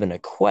not even a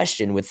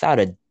question. Without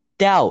a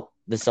doubt,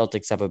 the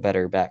Celtics have a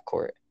better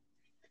backcourt.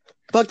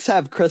 Bucks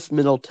have Chris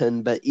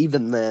Middleton, but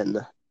even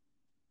then,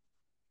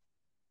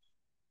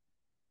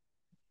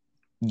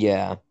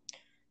 Yeah.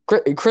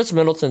 Chris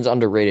Middleton's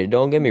underrated.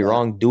 Don't get me yeah,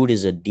 wrong, dude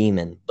is a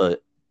demon,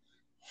 but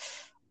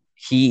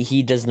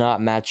he does not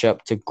match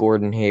up to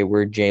Gordon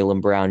Hayward, Jaylen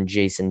Brown,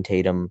 Jason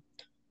Tatum,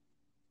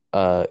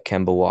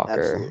 Kemba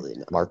Walker, absolutely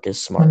not. Marcus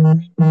Smart.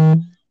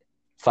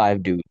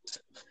 5 dudes.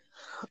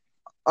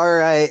 All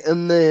right,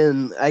 and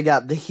then I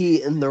got the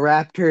Heat and the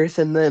Raptors,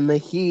 and then the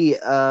Heat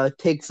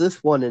takes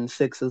this one in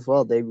 6 as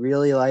well. They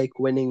really like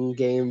winning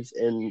games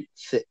in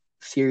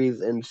series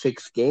in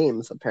 6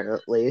 games,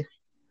 apparently.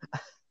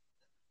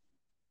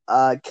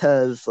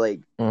 Cause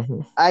like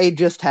Mm-hmm. I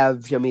just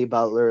have Jimmy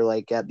Butler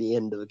like at the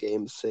end of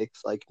game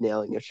 6, like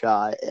nailing a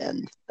shot,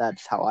 and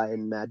that's how I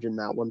imagine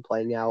that one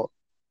playing out.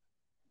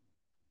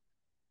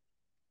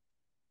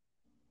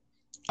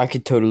 I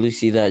could totally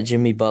see that.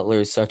 Jimmy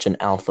Butler is such an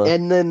alpha.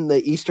 And then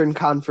the Eastern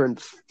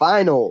Conference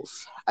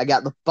Finals, I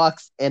got the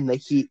Bucks and the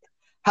Heat.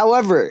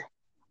 However,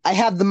 I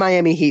have the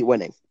Miami Heat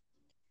winning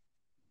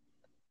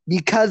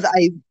because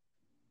I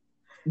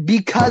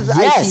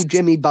Yes. see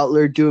Jimmy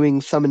Butler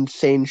doing some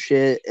insane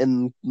shit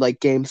in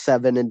like game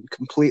 7 and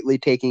completely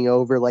taking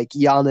over. Like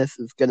Giannis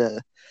is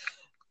gonna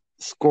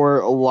score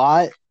a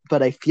lot,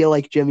 but I feel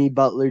like Jimmy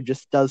Butler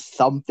just does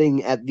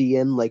something at the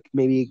end, like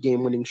maybe a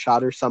game-winning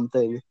shot or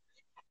something,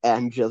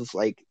 and just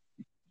like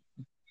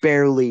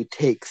barely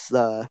takes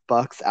the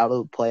Bucks out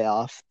of the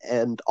playoffs.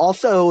 And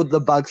also,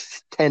 the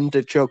Bucks tend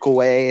to choke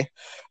away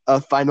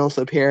a finals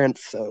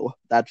appearance, so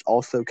that's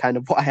also kind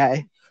of why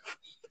I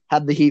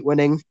had the Heat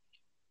winning.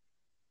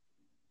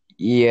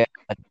 Yeah,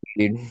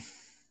 dude.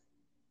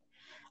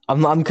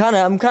 I'm kind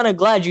of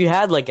glad you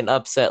had like an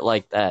upset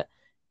like that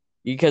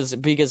because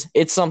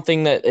it's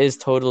something that is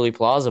totally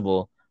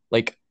plausible.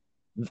 Like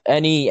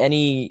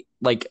any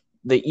like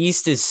the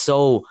East is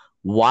so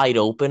wide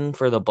open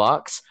for the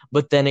Bucks,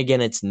 but then again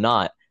it's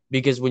not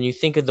because when you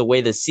think of the way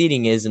the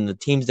seeding is and the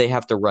teams they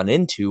have to run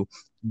into,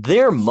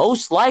 they're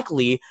most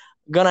likely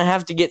gonna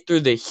have to get through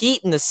the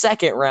Heat in the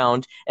second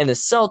round and the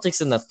Celtics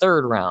in the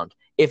third round.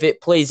 If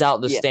it plays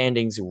out the Yeah.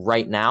 standings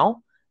right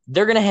now,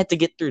 they're gonna have to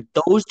get through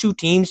those two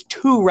teams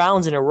 2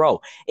 rounds in a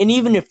row. And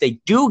even if they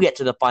do get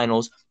to the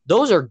finals,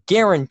 those are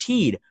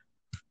guaranteed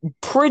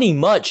pretty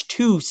much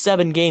 2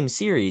 7-game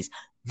series.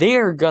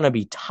 They're going to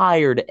be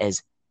tired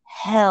as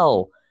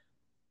hell.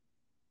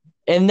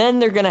 And then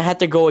they're going to have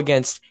to go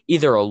against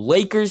either a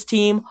Lakers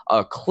team,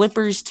 a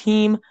Clippers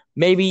team,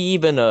 maybe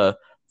even a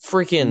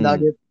freaking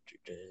Nugget.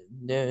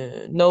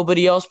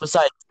 Nobody else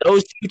besides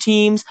those two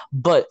teams.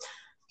 But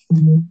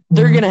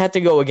they're going to have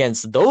to go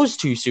against those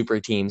two super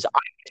teams. I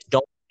just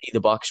don't see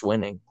the Bucks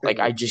winning. Like,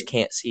 I just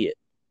can't see it.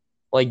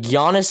 Like,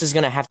 Giannis is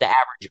going to have to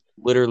average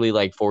literally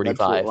like 45.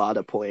 That's a lot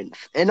of points.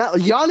 And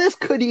Giannis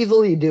could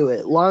easily do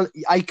it.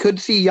 I could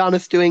see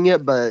Giannis doing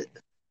it, but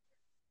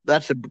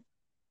that's a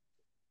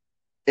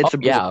It's a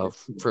Yeah,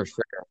 for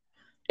sure.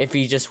 If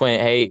he just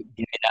went, hey, give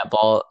me that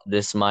ball.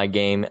 This is my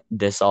game.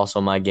 This also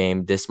my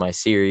game. This my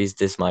series.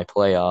 This my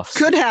playoffs.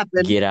 could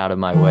happen. Get out of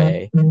my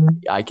way.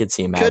 I could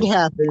see him Could having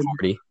happen,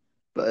 40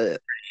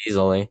 but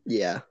easily.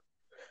 yeah,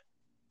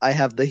 I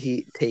have the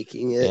Heat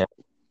taking it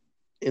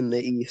in the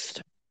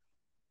East.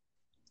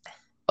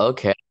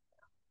 Okay.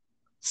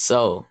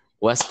 So,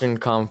 Western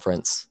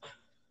Conference.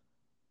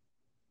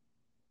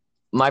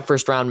 My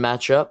first round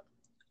matchup,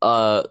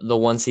 the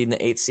 1 seed and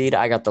the 8 seed,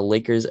 I got the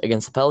Lakers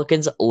against the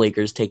Pelicans.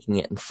 Lakers taking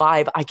it in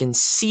 5. I can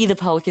see the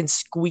Pelicans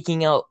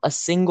squeaking out a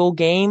single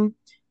game,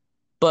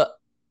 but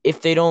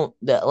if they don't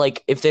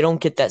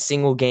get that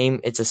single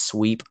game, it's a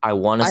sweep. I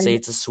want to say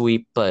it's a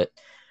sweep, but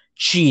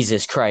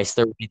Jesus Christ,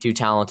 they're way too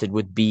talented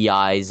with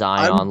B.I.,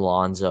 Zion,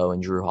 Lonzo,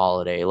 and Drew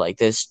Holiday. Like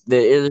this,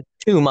 there's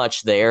too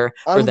much there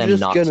for them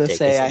not to take a single game. I'm just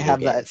gonna say I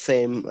have that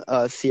same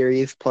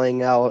series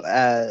playing out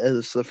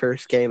as the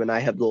first game, and I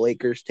have the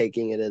Lakers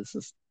taking it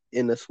as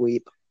in the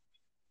sweep.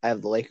 I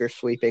have the Lakers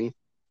sweeping.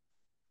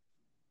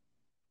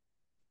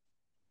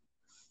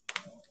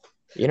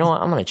 You know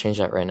what? I'm gonna change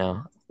that right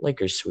now.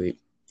 Lakers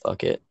sweep.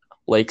 Fuck it.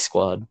 Lake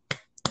squad.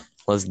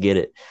 Let's get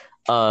it.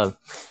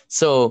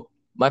 So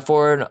my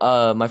 4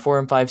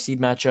 and 5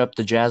 seed matchup,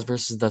 the Jazz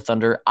versus the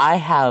Thunder. I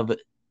have.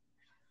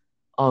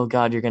 Oh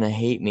God, you're gonna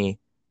hate me.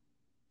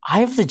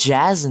 I have the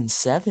Jazz in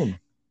 7.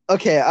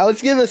 Okay, I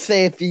was gonna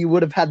say if you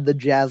would have had the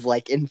Jazz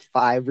like in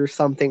 5 or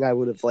something, I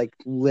would have like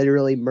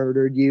literally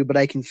murdered you. But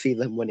I can see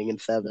them winning in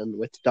 7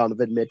 with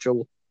Donovan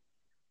Mitchell.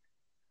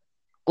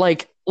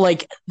 Like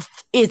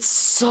it's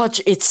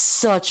such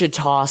a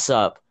toss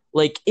up.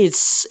 Like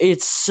it's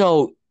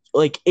so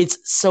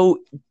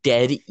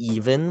dead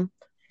even,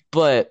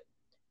 but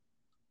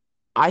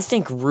I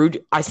think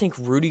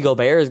Rudy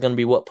Gobert is going to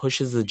be what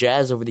pushes the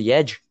Jazz over the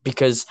edge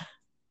because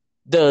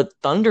the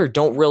Thunder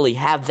don't really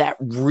have that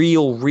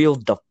real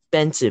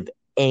defensive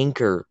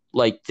anchor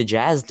like the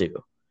Jazz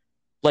do.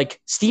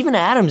 Like Steven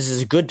Adams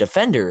is a good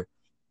defender,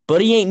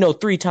 but he ain't no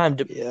 3-time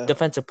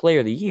defensive player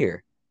of the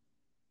year.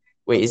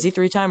 Wait, is he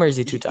 3-time or is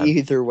he 2-time?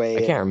 Either way,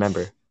 I can't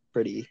remember.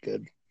 Pretty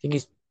good. I think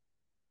he's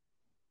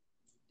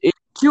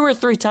 2 or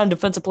 3-time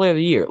defensive player of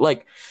the year.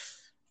 Like,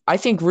 I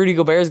think Rudy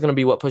Gobert is going to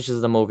be what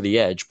pushes them over the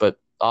edge, but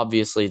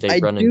obviously they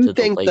run into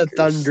the Lakers. I do think the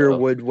Thunder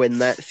would win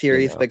that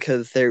series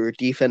because their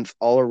defense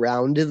all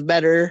around is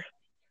better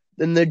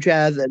than the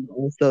Jazz, and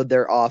also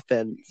their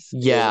offense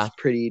is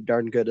pretty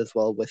darn good as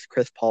well with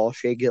Chris Paul,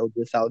 Shai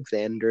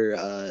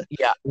Gilgeous-Alexander,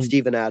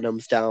 Steven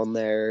Adams down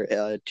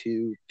there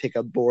to pick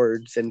up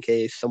boards in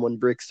case someone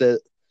bricks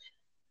it.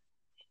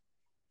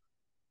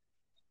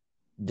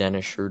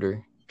 Dennis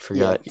Schroeder.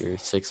 Forgot your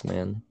 6th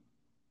man.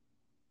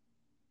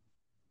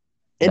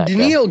 And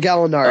Danilo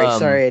Gallinari.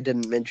 Sorry, I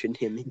didn't mention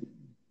him.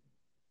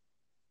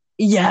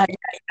 Yeah,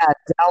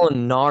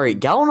 Gallinari.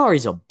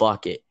 Gallinari's a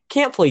bucket.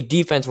 Can't play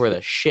defense worth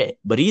a shit,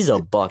 but he's a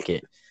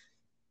bucket.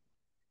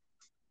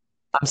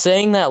 I'm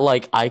saying that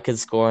like I could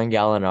score on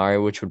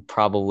Gallinari, which would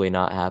probably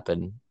not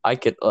happen. I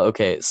could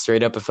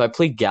straight up if I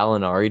played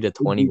Gallinari to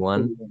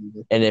 21,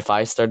 and if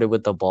I started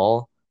with the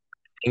ball,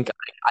 I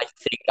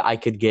think I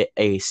could get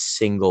a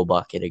single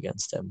bucket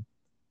against him.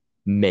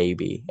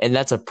 Maybe. And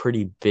that's a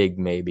pretty big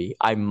maybe.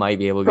 I might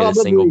be able to get a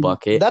single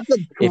bucket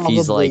if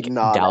he's like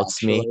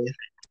doubts me.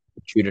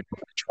 Shoot it.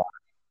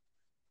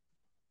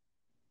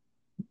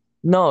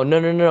 No.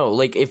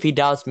 Like if he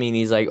doubts me and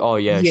he's like, "Oh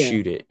yeah,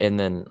 shoot it," and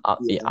then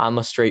I'm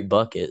a straight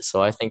bucket,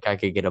 so I think I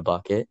could get a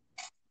bucket.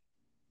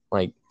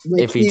 Like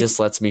if he just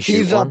lets me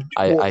shoot one,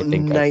 I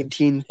think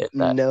 19.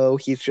 No,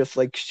 he's just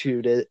like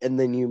shoot it, and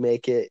then you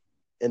make it,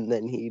 and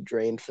then he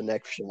drains the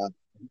next shot.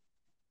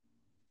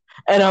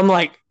 And I'm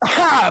like,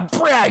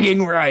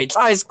 bragging rights!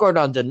 I scored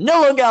on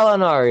Danilo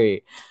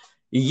Gallinari.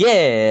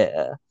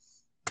 Yeah.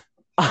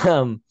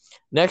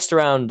 Next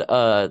round,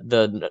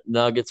 the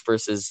Nuggets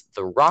versus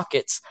the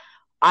Rockets.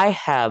 I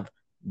have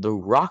the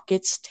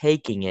Rockets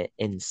taking it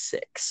in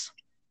 6.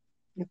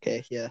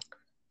 Okay, yeah,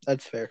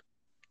 that's fair.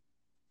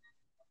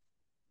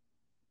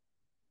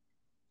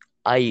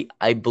 I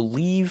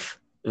believe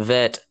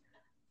that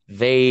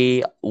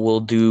they will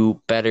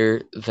do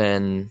better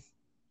than.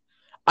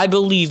 I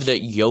believe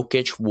that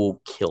Jokic will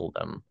kill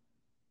them.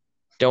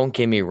 Don't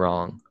get me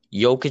wrong.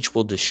 Jokic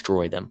will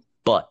destroy them.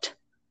 But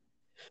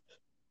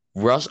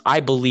I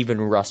believe in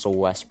Russell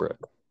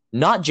Westbrook.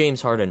 Not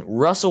James Harden.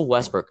 Russell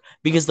Westbrook.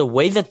 Because the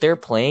way that they're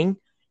playing,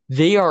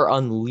 they are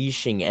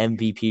unleashing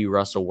MVP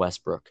Russell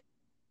Westbrook.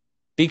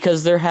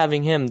 Because they're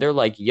having him. They're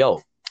like,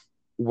 yo,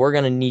 we're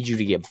going to need you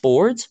to get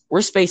boards.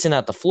 We're spacing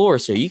out the floor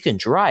so you can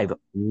drive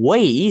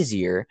way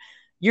easier.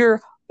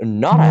 You're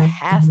not a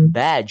half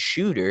bad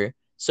shooter.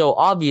 So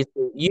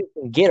obviously you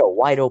can get a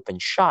wide open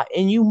shot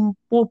and you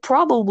will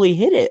probably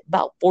hit it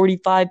about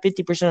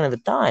 45-50% of the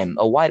time,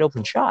 a wide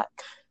open shot.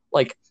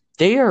 Like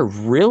they are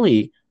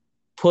really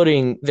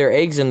putting their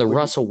eggs in the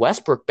Russell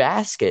Westbrook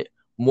basket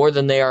more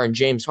than they are in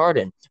James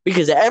Harden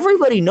because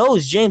everybody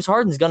knows James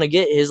Harden's going to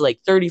get his like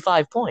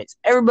 35 points.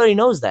 Everybody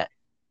knows that.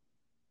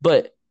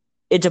 But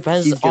it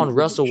depends on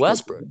Russell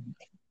Westbrook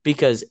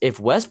because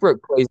if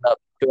Westbrook plays up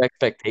to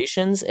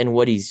expectations and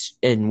what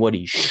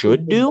he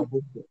should do,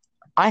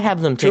 I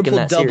have them taking Triple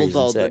that doubles series in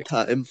all the 6.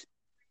 time.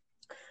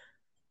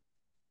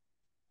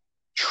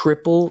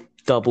 Triple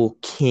double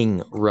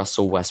king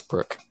Russell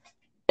Westbrook.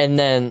 And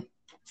then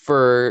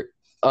for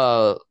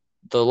the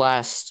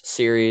last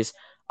series,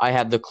 I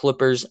have the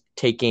Clippers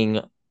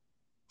taking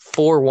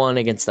 4-1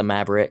 against the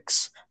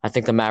Mavericks. I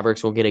think the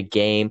Mavericks will get a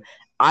game.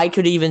 I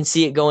could even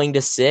see it going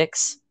to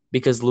 6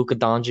 because Luka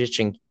Doncic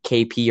and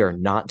KP are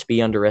not to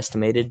be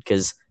underestimated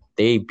because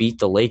they beat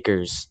the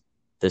Lakers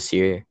this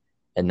year,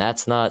 and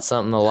that's not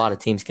something a lot of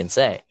teams can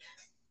say.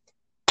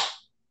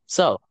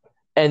 So,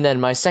 and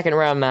then my second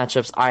round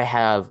matchups, I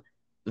have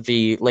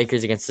the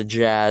Lakers against the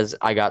Jazz.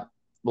 I got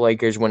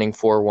Lakers winning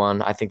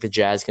 4-1. I think the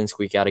Jazz can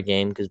squeak out a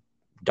game because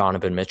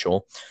Donovan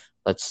Mitchell.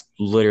 That's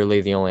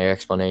literally the only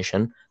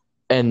explanation.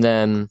 And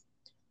then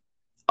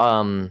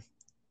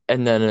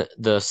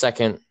the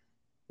second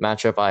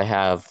matchup, I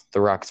have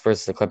the Rockets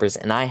versus the Clippers,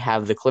 and I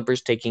have the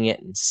Clippers taking it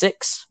in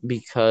 6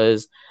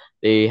 because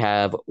they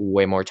have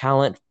way more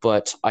talent,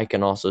 but I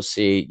can also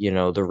see,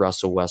 the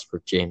Russell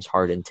Westbrook, James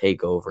Harden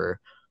takeover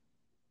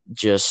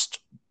just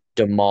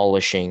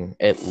demolishing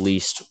at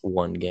least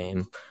one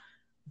game.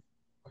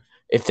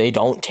 If they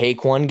don't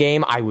take one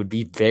game, I would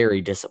be very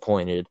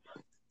disappointed,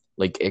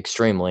 like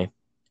extremely.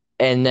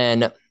 And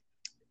then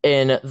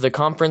in the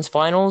conference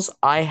finals,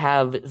 I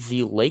have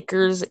the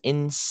Lakers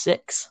in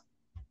 6.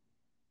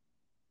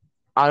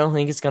 I don't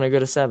think it's going to go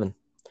to 7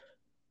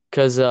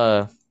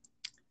 because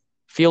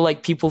feel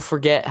like people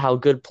forget how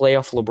good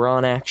playoff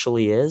LeBron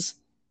actually is.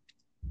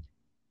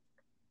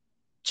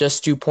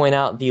 Just to point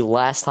out, the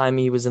last time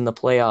he was in the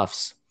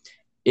playoffs,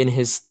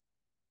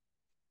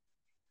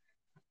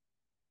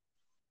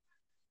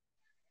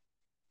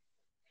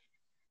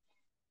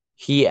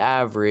 he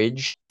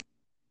averaged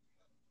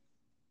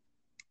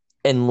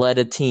and led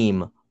a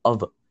team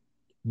of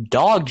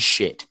dog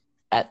shit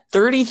at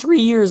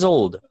 33 years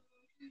old.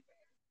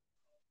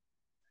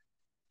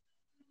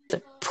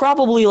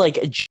 Probably like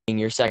a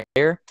your second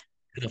year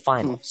to the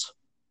finals.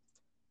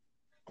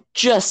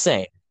 Just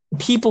saying.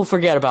 People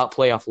forget about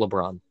playoff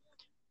LeBron.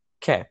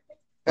 Okay.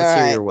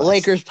 Let's hear your West.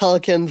 Lakers,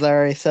 Pelicans. I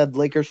already said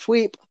Lakers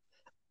sweep.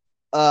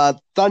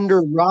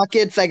 Thunder,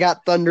 Rockets. I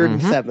got Thunder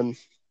in 7.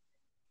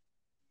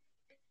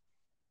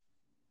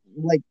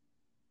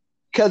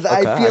 Because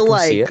I feel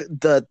like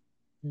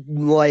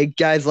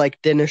guys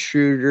like Dennis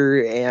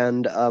Schroeder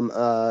and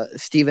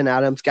Steven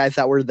Adams, guys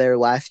that were there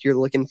last year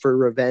looking for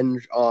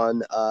revenge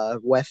on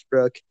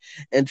Westbrook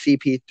and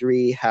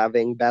CP3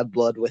 having bad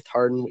blood with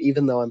Harden,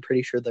 even though I'm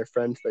pretty sure they're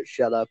friends, but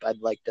shut up.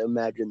 I'd like to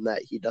imagine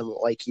that he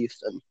doesn't like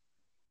Houston.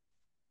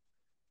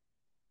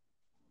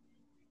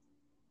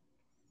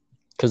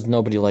 Because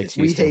nobody likes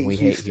Houston. We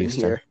hate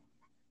Houston. Here.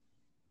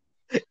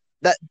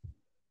 That's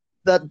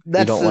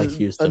like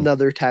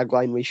another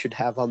tagline we should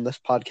have on this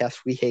podcast.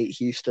 We hate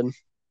Houston.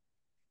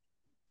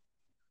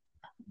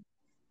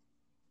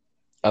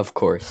 Of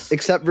course.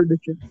 Except for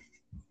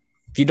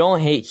if you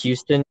don't hate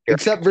Houston,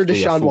 except for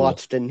Deshaun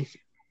Watson.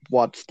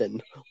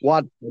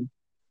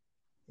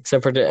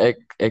 Except for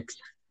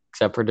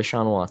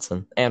Deshaun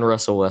Watson and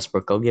Russell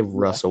Westbrook. I'll give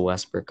Russell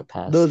Westbrook a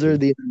pass. Those are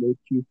the only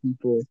two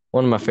people.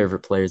 One of my favorite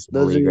players in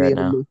the league right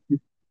now.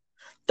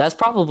 That's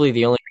probably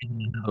the only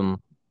reason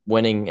I'm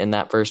winning in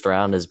that first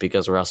round is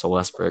because Russell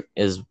Westbrook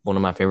is one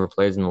of my favorite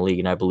players in the league,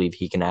 and I believe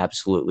he can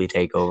absolutely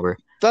take over.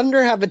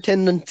 Thunder have a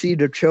tendency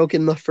to choke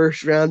in the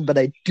first round, but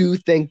I do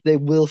think they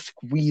will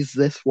squeeze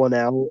this one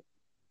out.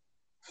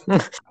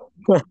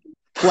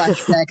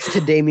 Flashbacks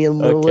to Damian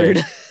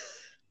Lillard.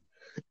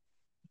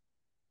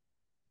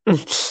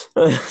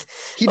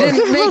 He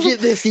didn't make it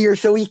this year,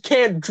 so he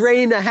can't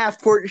drain a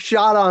half-court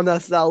shot on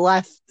us the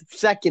last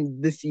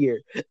second this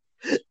year.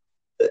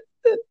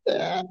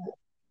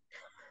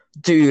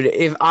 Dude,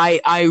 if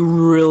I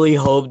really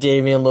hope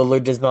Damian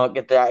Lillard does not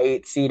get that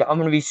 8 seed. I'm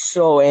gonna be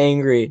so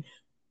angry.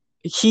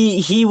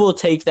 He will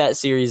take that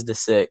series to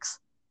 6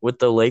 with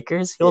the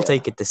Lakers. He'll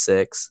take it to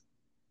 6.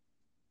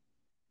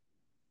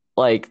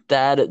 Like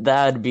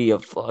that'd be a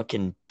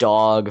fucking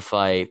dog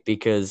fight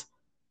because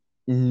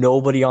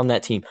nobody on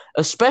that team,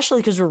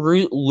 especially because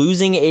we're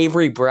losing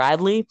Avery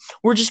Bradley,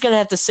 we're just gonna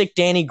have to stick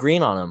Danny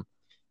Green on him.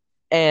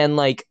 And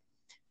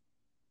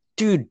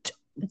dude,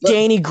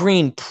 Danny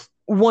Green,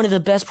 one of the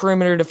best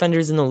perimeter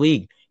defenders in the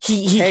league.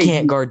 He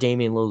can't guard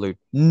Damian Lillard.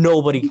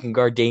 Nobody can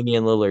guard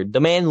Damian Lillard. The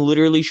man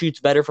literally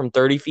shoots better from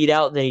 30 feet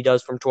out than he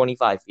does from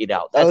 25 feet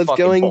out. That's I was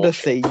going bullshit. to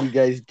say you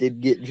guys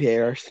did get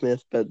J.R.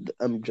 Smith, but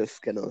I'm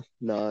just gonna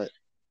not.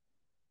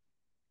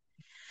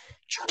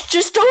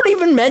 Just don't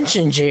even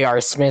mention J.R.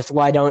 Smith.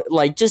 Why don't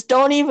just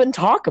don't even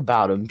talk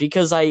about him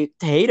because I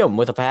hate him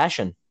with a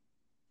passion.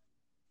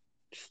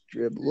 Just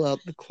dribble out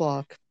the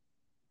clock.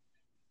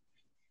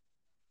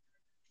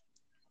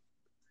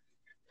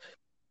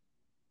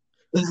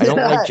 I don't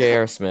like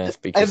J.R. Smith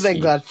because I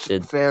think that's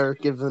fair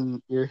given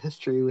your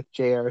history with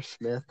J.R.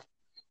 Smith.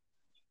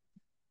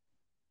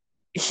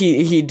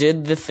 He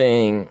did the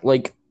thing.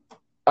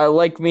 I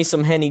like me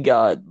some Henny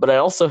God, but I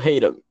also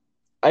hate him.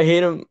 I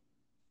hate him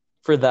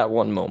for that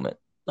one moment.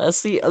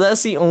 That's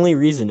the only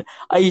reason.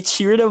 I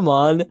cheered him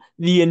on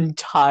the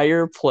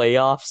entire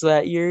playoffs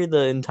that year,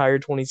 the entire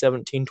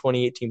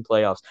 2017-2018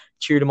 playoffs.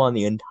 Cheered him on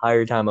the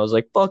entire time. I was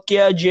like, fuck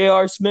yeah,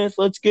 J.R. Smith,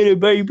 let's get it,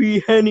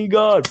 baby. Henny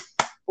God,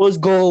 let's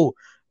go.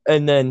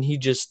 And then he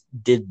just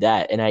did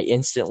that, and I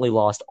instantly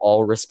lost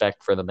all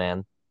respect for the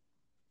man.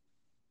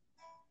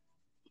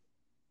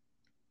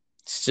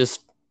 It's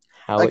just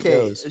how it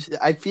goes.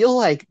 I feel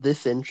like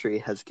this entry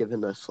has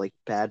given us like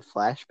bad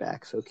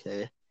flashbacks.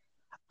 Okay.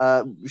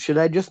 Should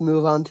I just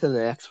move on to the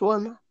next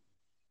one?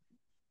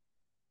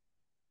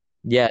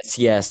 Yes,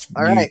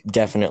 All you right.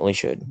 definitely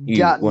should. You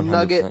Got 100%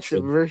 Nuggets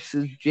should.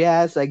 versus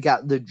Jazz. I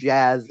got the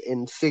Jazz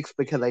in 6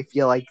 because I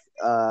feel like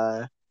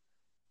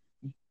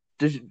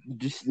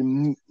just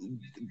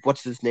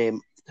what's his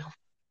name?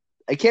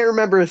 I can't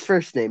remember his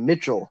first name.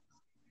 Mitchell.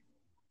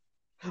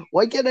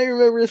 Why can't I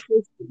remember his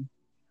first name?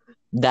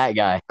 That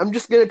guy. I'm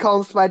just gonna call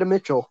him Spider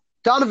Mitchell.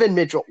 Donovan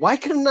Mitchell. Why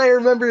couldn't I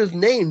remember his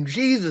name?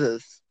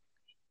 Jesus.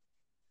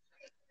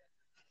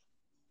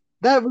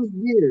 That was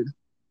weird.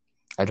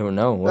 I don't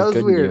know. That What was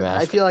couldn't weird. you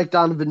I ask? feel like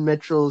Donovan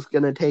Mitchell is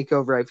gonna take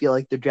over. I feel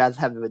like the Jazz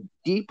have a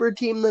deeper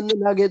team than the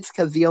Nuggets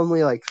because the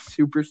only like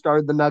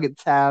superstar the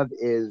Nuggets have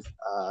is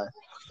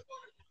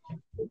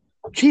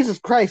Jesus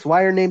Christ.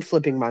 Why are names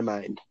slipping my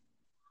mind?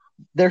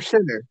 Their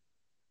center.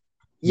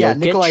 Yeah, Jokic?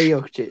 Nikolai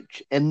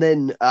Jokic. And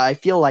then I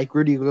feel like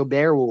Rudy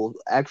Gobert will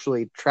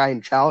actually try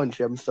and challenge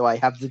him, so I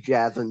have the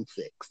Jazz in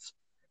 6.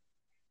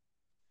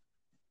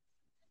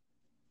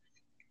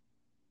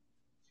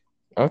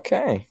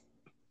 Okay.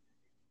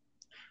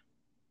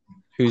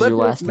 Who's Clippers, your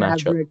last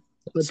Mavericks,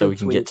 matchup? So we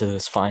can sweep. get to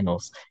this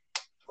finals.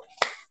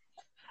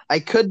 I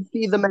could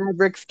see the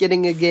Mavericks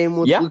getting a game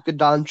with Yeah. Luka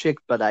Doncic,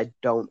 but I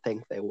don't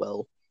think they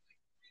will.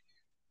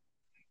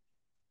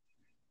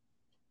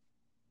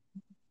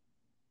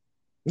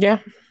 Yeah.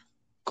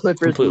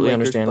 Clippers Completely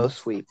and Lakers understandable. both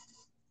sweep.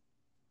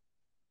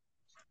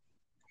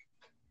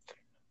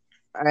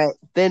 All right,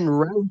 then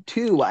round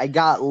 2, I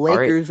got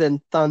Lakers and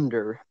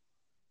Thunder.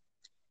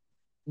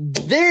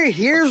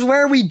 Here's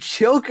where we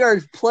choke our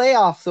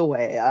playoffs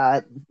away.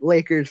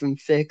 Lakers in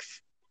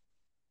 6.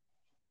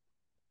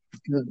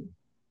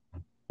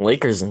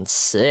 Lakers in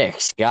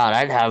 6. God,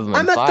 I'd have them in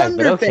I'm a 5,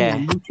 Thunder but okay.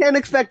 fan. You can't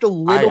expect a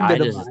little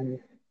bit of bias.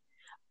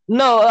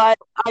 No, I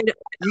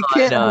You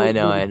can't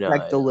know.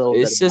 expect a little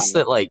bit It's of just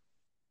bias. that, like,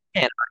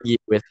 you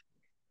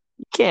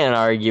can't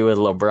argue with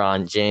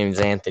LeBron James,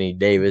 Anthony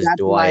Davis,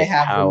 That's why I Dwight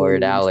have them Howard,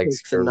 in Alex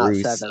 6 and not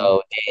 7.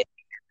 Caruso,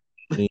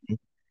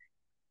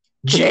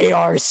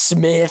 J.R.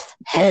 Smith,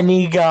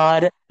 Henny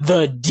God,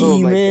 the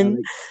Demon. Oh my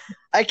God.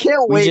 I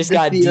can't We wait just to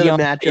got see the Deion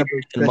matchup of Sanders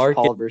and Chris Marcus.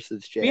 Paul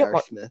versus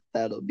J.R. Smith.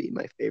 That'll be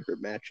my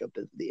favorite matchup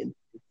of the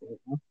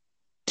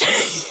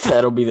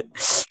That'll be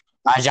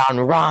Rajon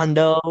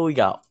Rondo. We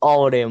got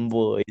all them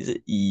boys.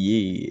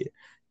 Yeah.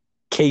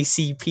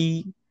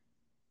 KCP.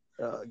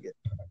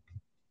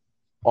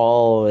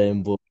 All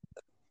them boys.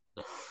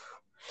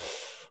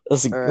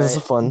 That's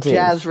a fun team.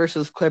 Jazz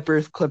versus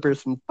Clippers.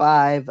 Clippers in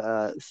 5.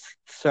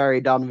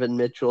 Sorry, Donovan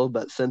Mitchell,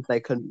 but since I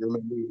couldn't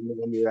remember your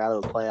name, you're out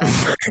of the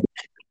playoffs.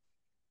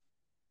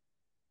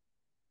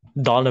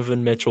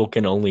 Donovan Mitchell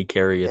can only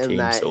carry a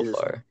team so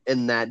far.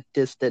 And that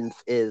distance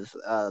is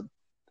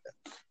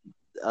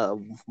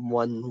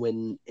 1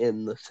 win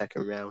in the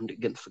second round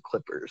against the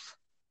Clippers.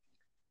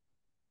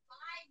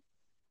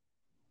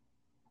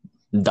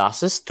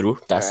 Das ist true.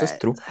 Ist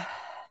true.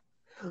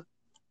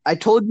 I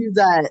told you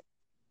that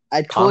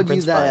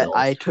Conference finals.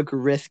 I took a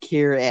risk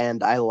here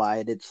and I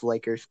lied. It's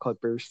Lakers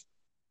Clippers.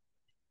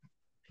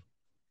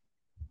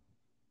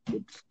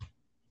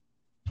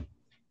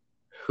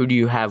 Who do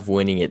you have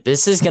winning it?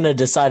 This is going to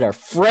decide our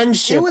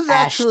friendship. It was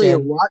actually a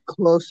lot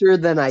closer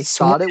than I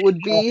thought it would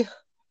be.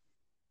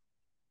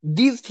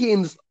 These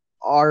teams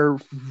are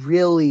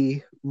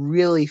really,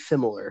 really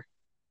similar.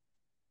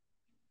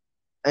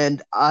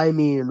 And I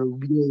mean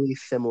really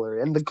similar.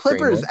 And the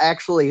Clippers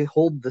actually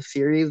hold the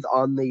series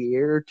on the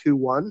year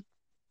 2-1.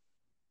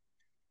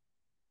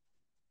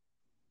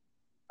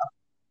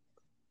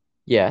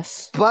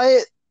 Yes.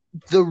 But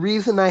the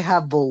reason I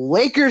have the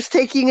Lakers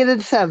taking it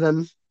in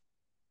 7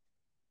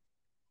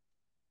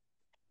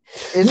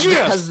 is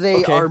because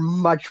they are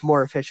much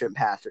more efficient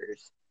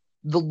passers.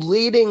 The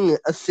leading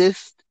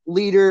assist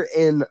leader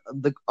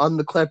on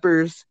the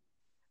Clippers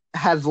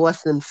has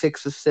less than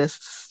 6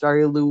 assists.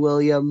 Sorry, Lou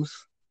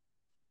Williams.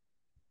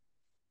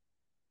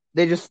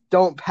 They just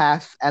don't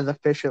pass as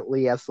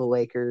efficiently as the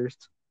Lakers.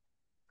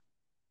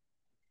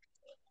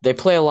 They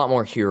play a lot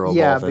more hero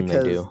ball than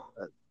they do.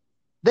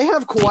 They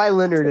have Kawhi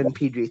Leonard in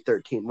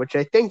PG-13, which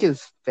I think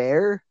is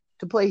fair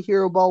to play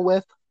hero ball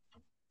with.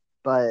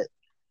 But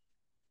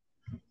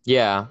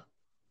yeah.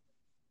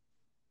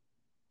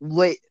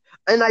 And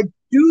I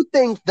do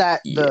think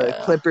that the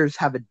Clippers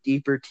have a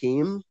deeper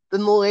team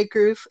than the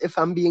Lakers, if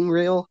I'm being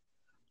real.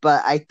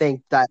 But I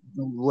think that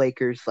the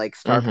Lakers, like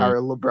star power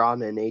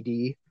LeBron and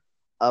AD,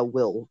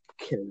 will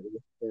carry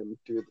them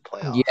through the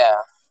playoffs.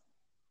 Yeah.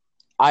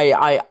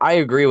 I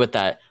agree with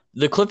that.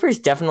 The Clippers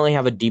definitely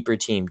have a deeper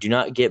team. Do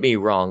not get me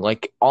wrong.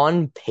 Like,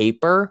 on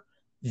paper,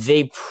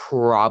 they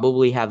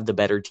probably have the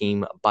better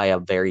team by a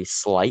very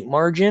slight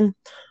margin.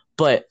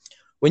 But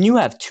when you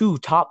have 2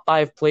 top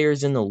 5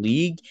 players in the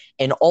league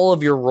and all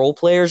of your role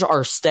players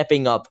are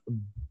stepping up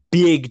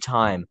big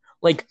time,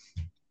 like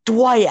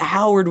Dwight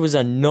Howard was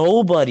a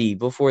nobody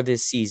before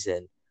this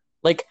season.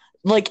 Like,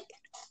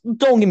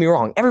 don't get me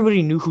wrong,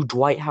 everybody knew who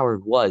Dwight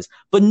Howard was,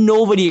 but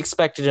nobody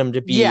expected him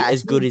to be Yeah,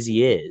 as good as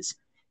he is.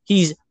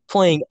 He's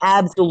playing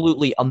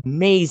absolutely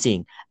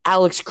amazing.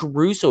 Alex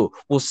Caruso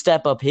will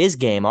step up his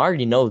game. I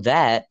already know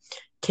that.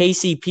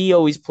 KCP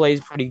always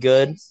plays pretty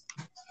good.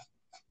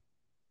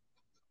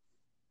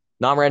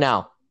 Not right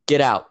now. Get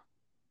out.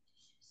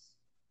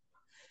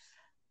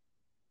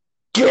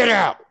 Get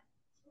out.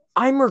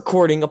 I'm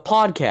recording a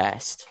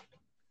podcast.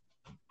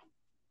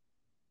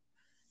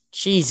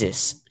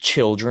 Jesus,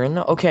 children.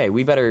 Okay,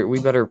 we better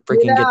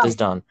freaking get this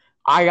done.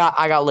 I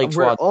got Lake we're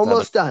Squad 7.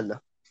 almost done.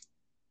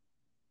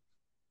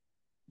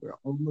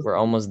 We're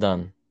almost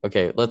done.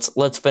 Okay,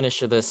 let's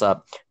finish this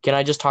up. Can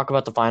I just talk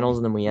about the finals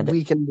and then we end it?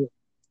 We can.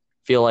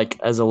 Feel like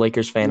as a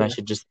Lakers fan, Yeah. I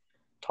should just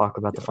talk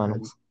about the Go ahead.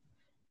 finals.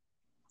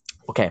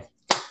 Okay,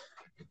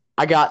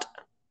 I got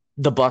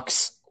the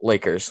Bucks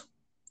Lakers.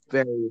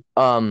 Very.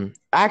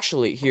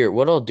 Actually, here,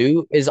 what I'll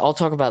do is I'll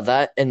talk about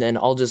that and then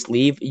I'll just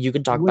leave. You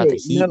can talk about the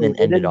Heat and then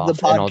end it off,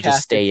 and I'll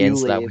just stay in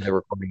so that way the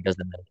recording doesn't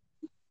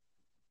end.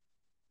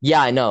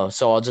 Yeah, I know.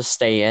 So I'll just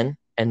stay in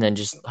and then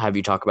just have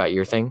you talk about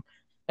your thing,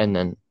 and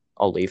then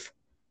I'll leave.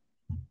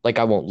 Like,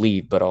 I won't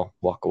leave, but I'll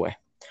walk away.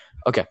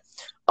 Okay.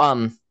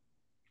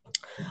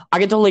 I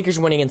get the Lakers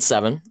winning in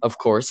 7, of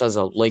course, as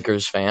a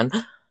Lakers fan.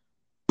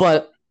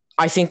 But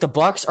I think the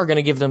Bucks are going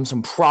to give them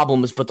some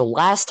problems. But the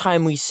last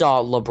time we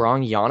saw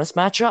LeBron-Giannis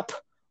matchup,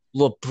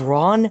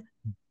 LeBron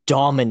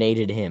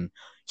dominated him.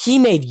 He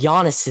made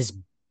Giannis his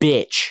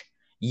bitch.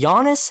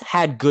 Giannis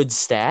had good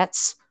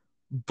stats,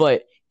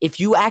 but if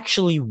you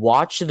actually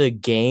watch the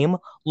game,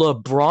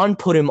 LeBron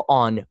put him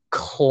on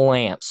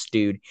clamps,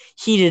 dude.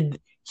 He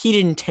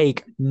didn't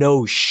take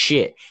no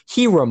shit.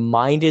 He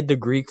reminded the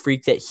Greek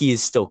Freak that he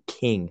is still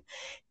king.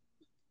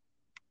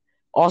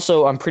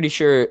 Also, I'm pretty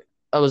sure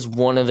that was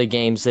one of the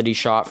games that he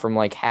shot from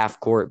like half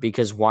court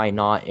because why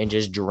not, and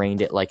just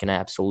drained it like an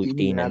absolute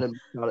demon.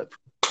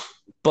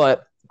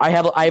 But I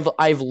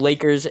have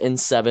Lakers in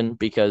 7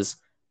 because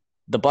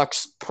the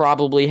Bucks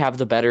probably have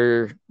the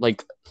better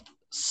like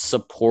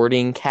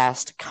supporting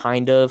cast,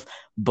 kind of,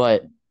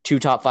 but two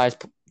top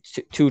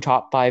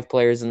 5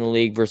 players in the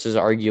league versus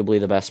arguably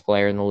the best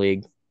player in the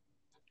league.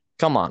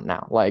 Come on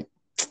now, like,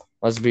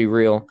 let's be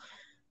real.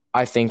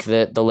 I think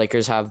that the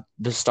Lakers have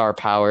the star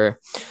power,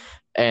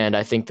 and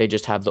I think they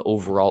just have the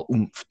overall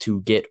oomph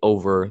to get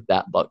over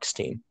that Bucks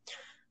team.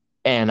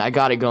 And I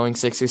got it going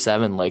 6 or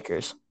 7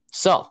 Lakers.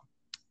 So,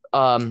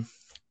 been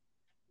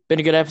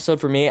a good episode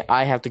for me.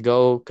 I have to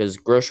go because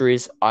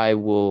groceries. I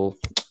will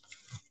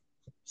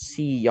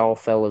see y'all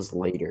fellas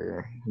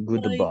later.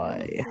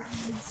 Goodbye.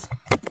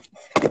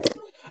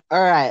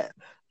 All right.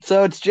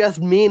 So it's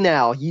just me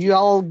now.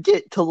 Y'all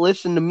get to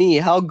listen to me.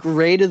 How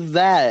great is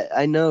that?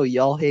 I know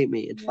y'all hate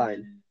me. It's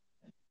fine.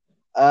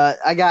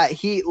 I got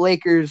Heat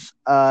Lakers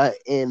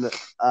in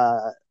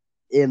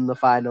the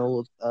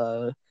finals.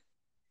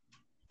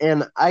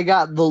 And I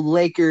got the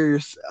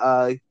Lakers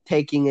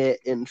taking it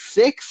in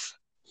 6.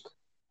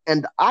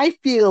 And I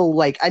feel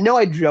like, I know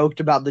I joked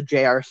about the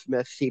J.R.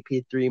 Smith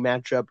CP3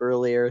 matchup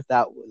earlier.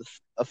 That was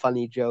a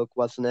funny joke,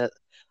 wasn't it?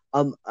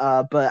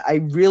 But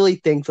I really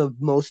think the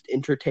most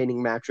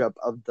entertaining matchup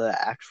of the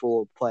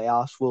actual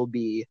playoffs will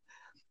be,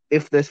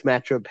 if this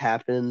matchup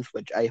happens,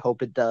 which I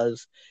hope it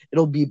does,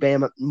 it'll be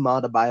Bam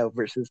Adebayo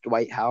versus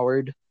Dwight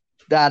Howard.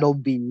 That'll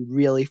be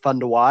really fun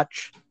to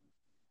watch.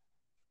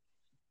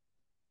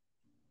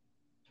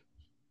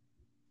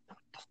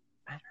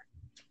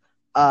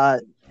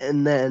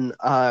 And then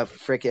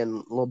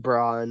freaking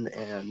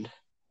LeBron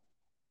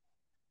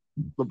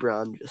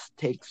just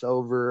takes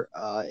over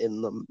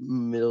in the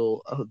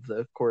middle of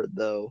the court,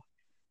 though,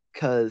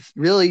 because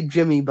really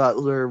Jimmy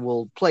Butler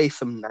will play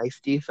some nice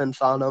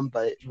defense on him,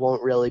 but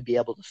won't really be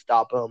able to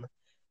stop him.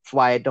 That's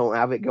why I don't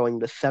have it going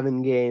to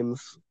 7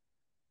 games,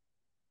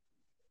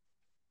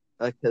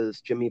 because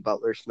Jimmy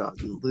Butler's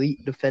not an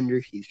elite defender.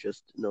 He's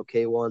just an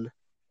okay one.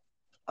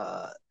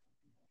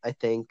 I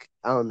think,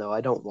 I don't know,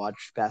 I don't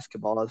watch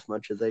basketball as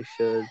much as I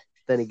should.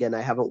 Then again,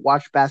 I haven't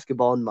watched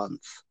basketball in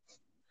months.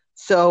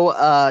 So,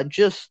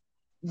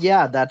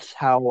 that's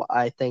how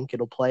I think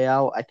it'll play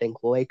out. I think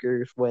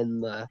Lakers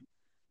win the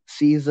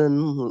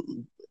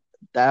season.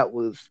 That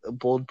was a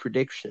bold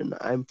prediction.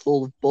 I'm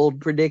full of bold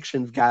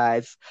predictions,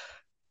 guys.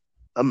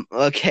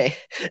 Okay.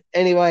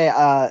 Anyway,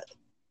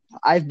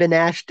 I've been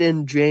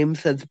Ashton.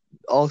 James has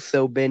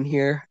also been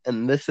here,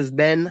 and this has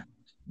been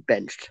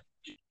Benched.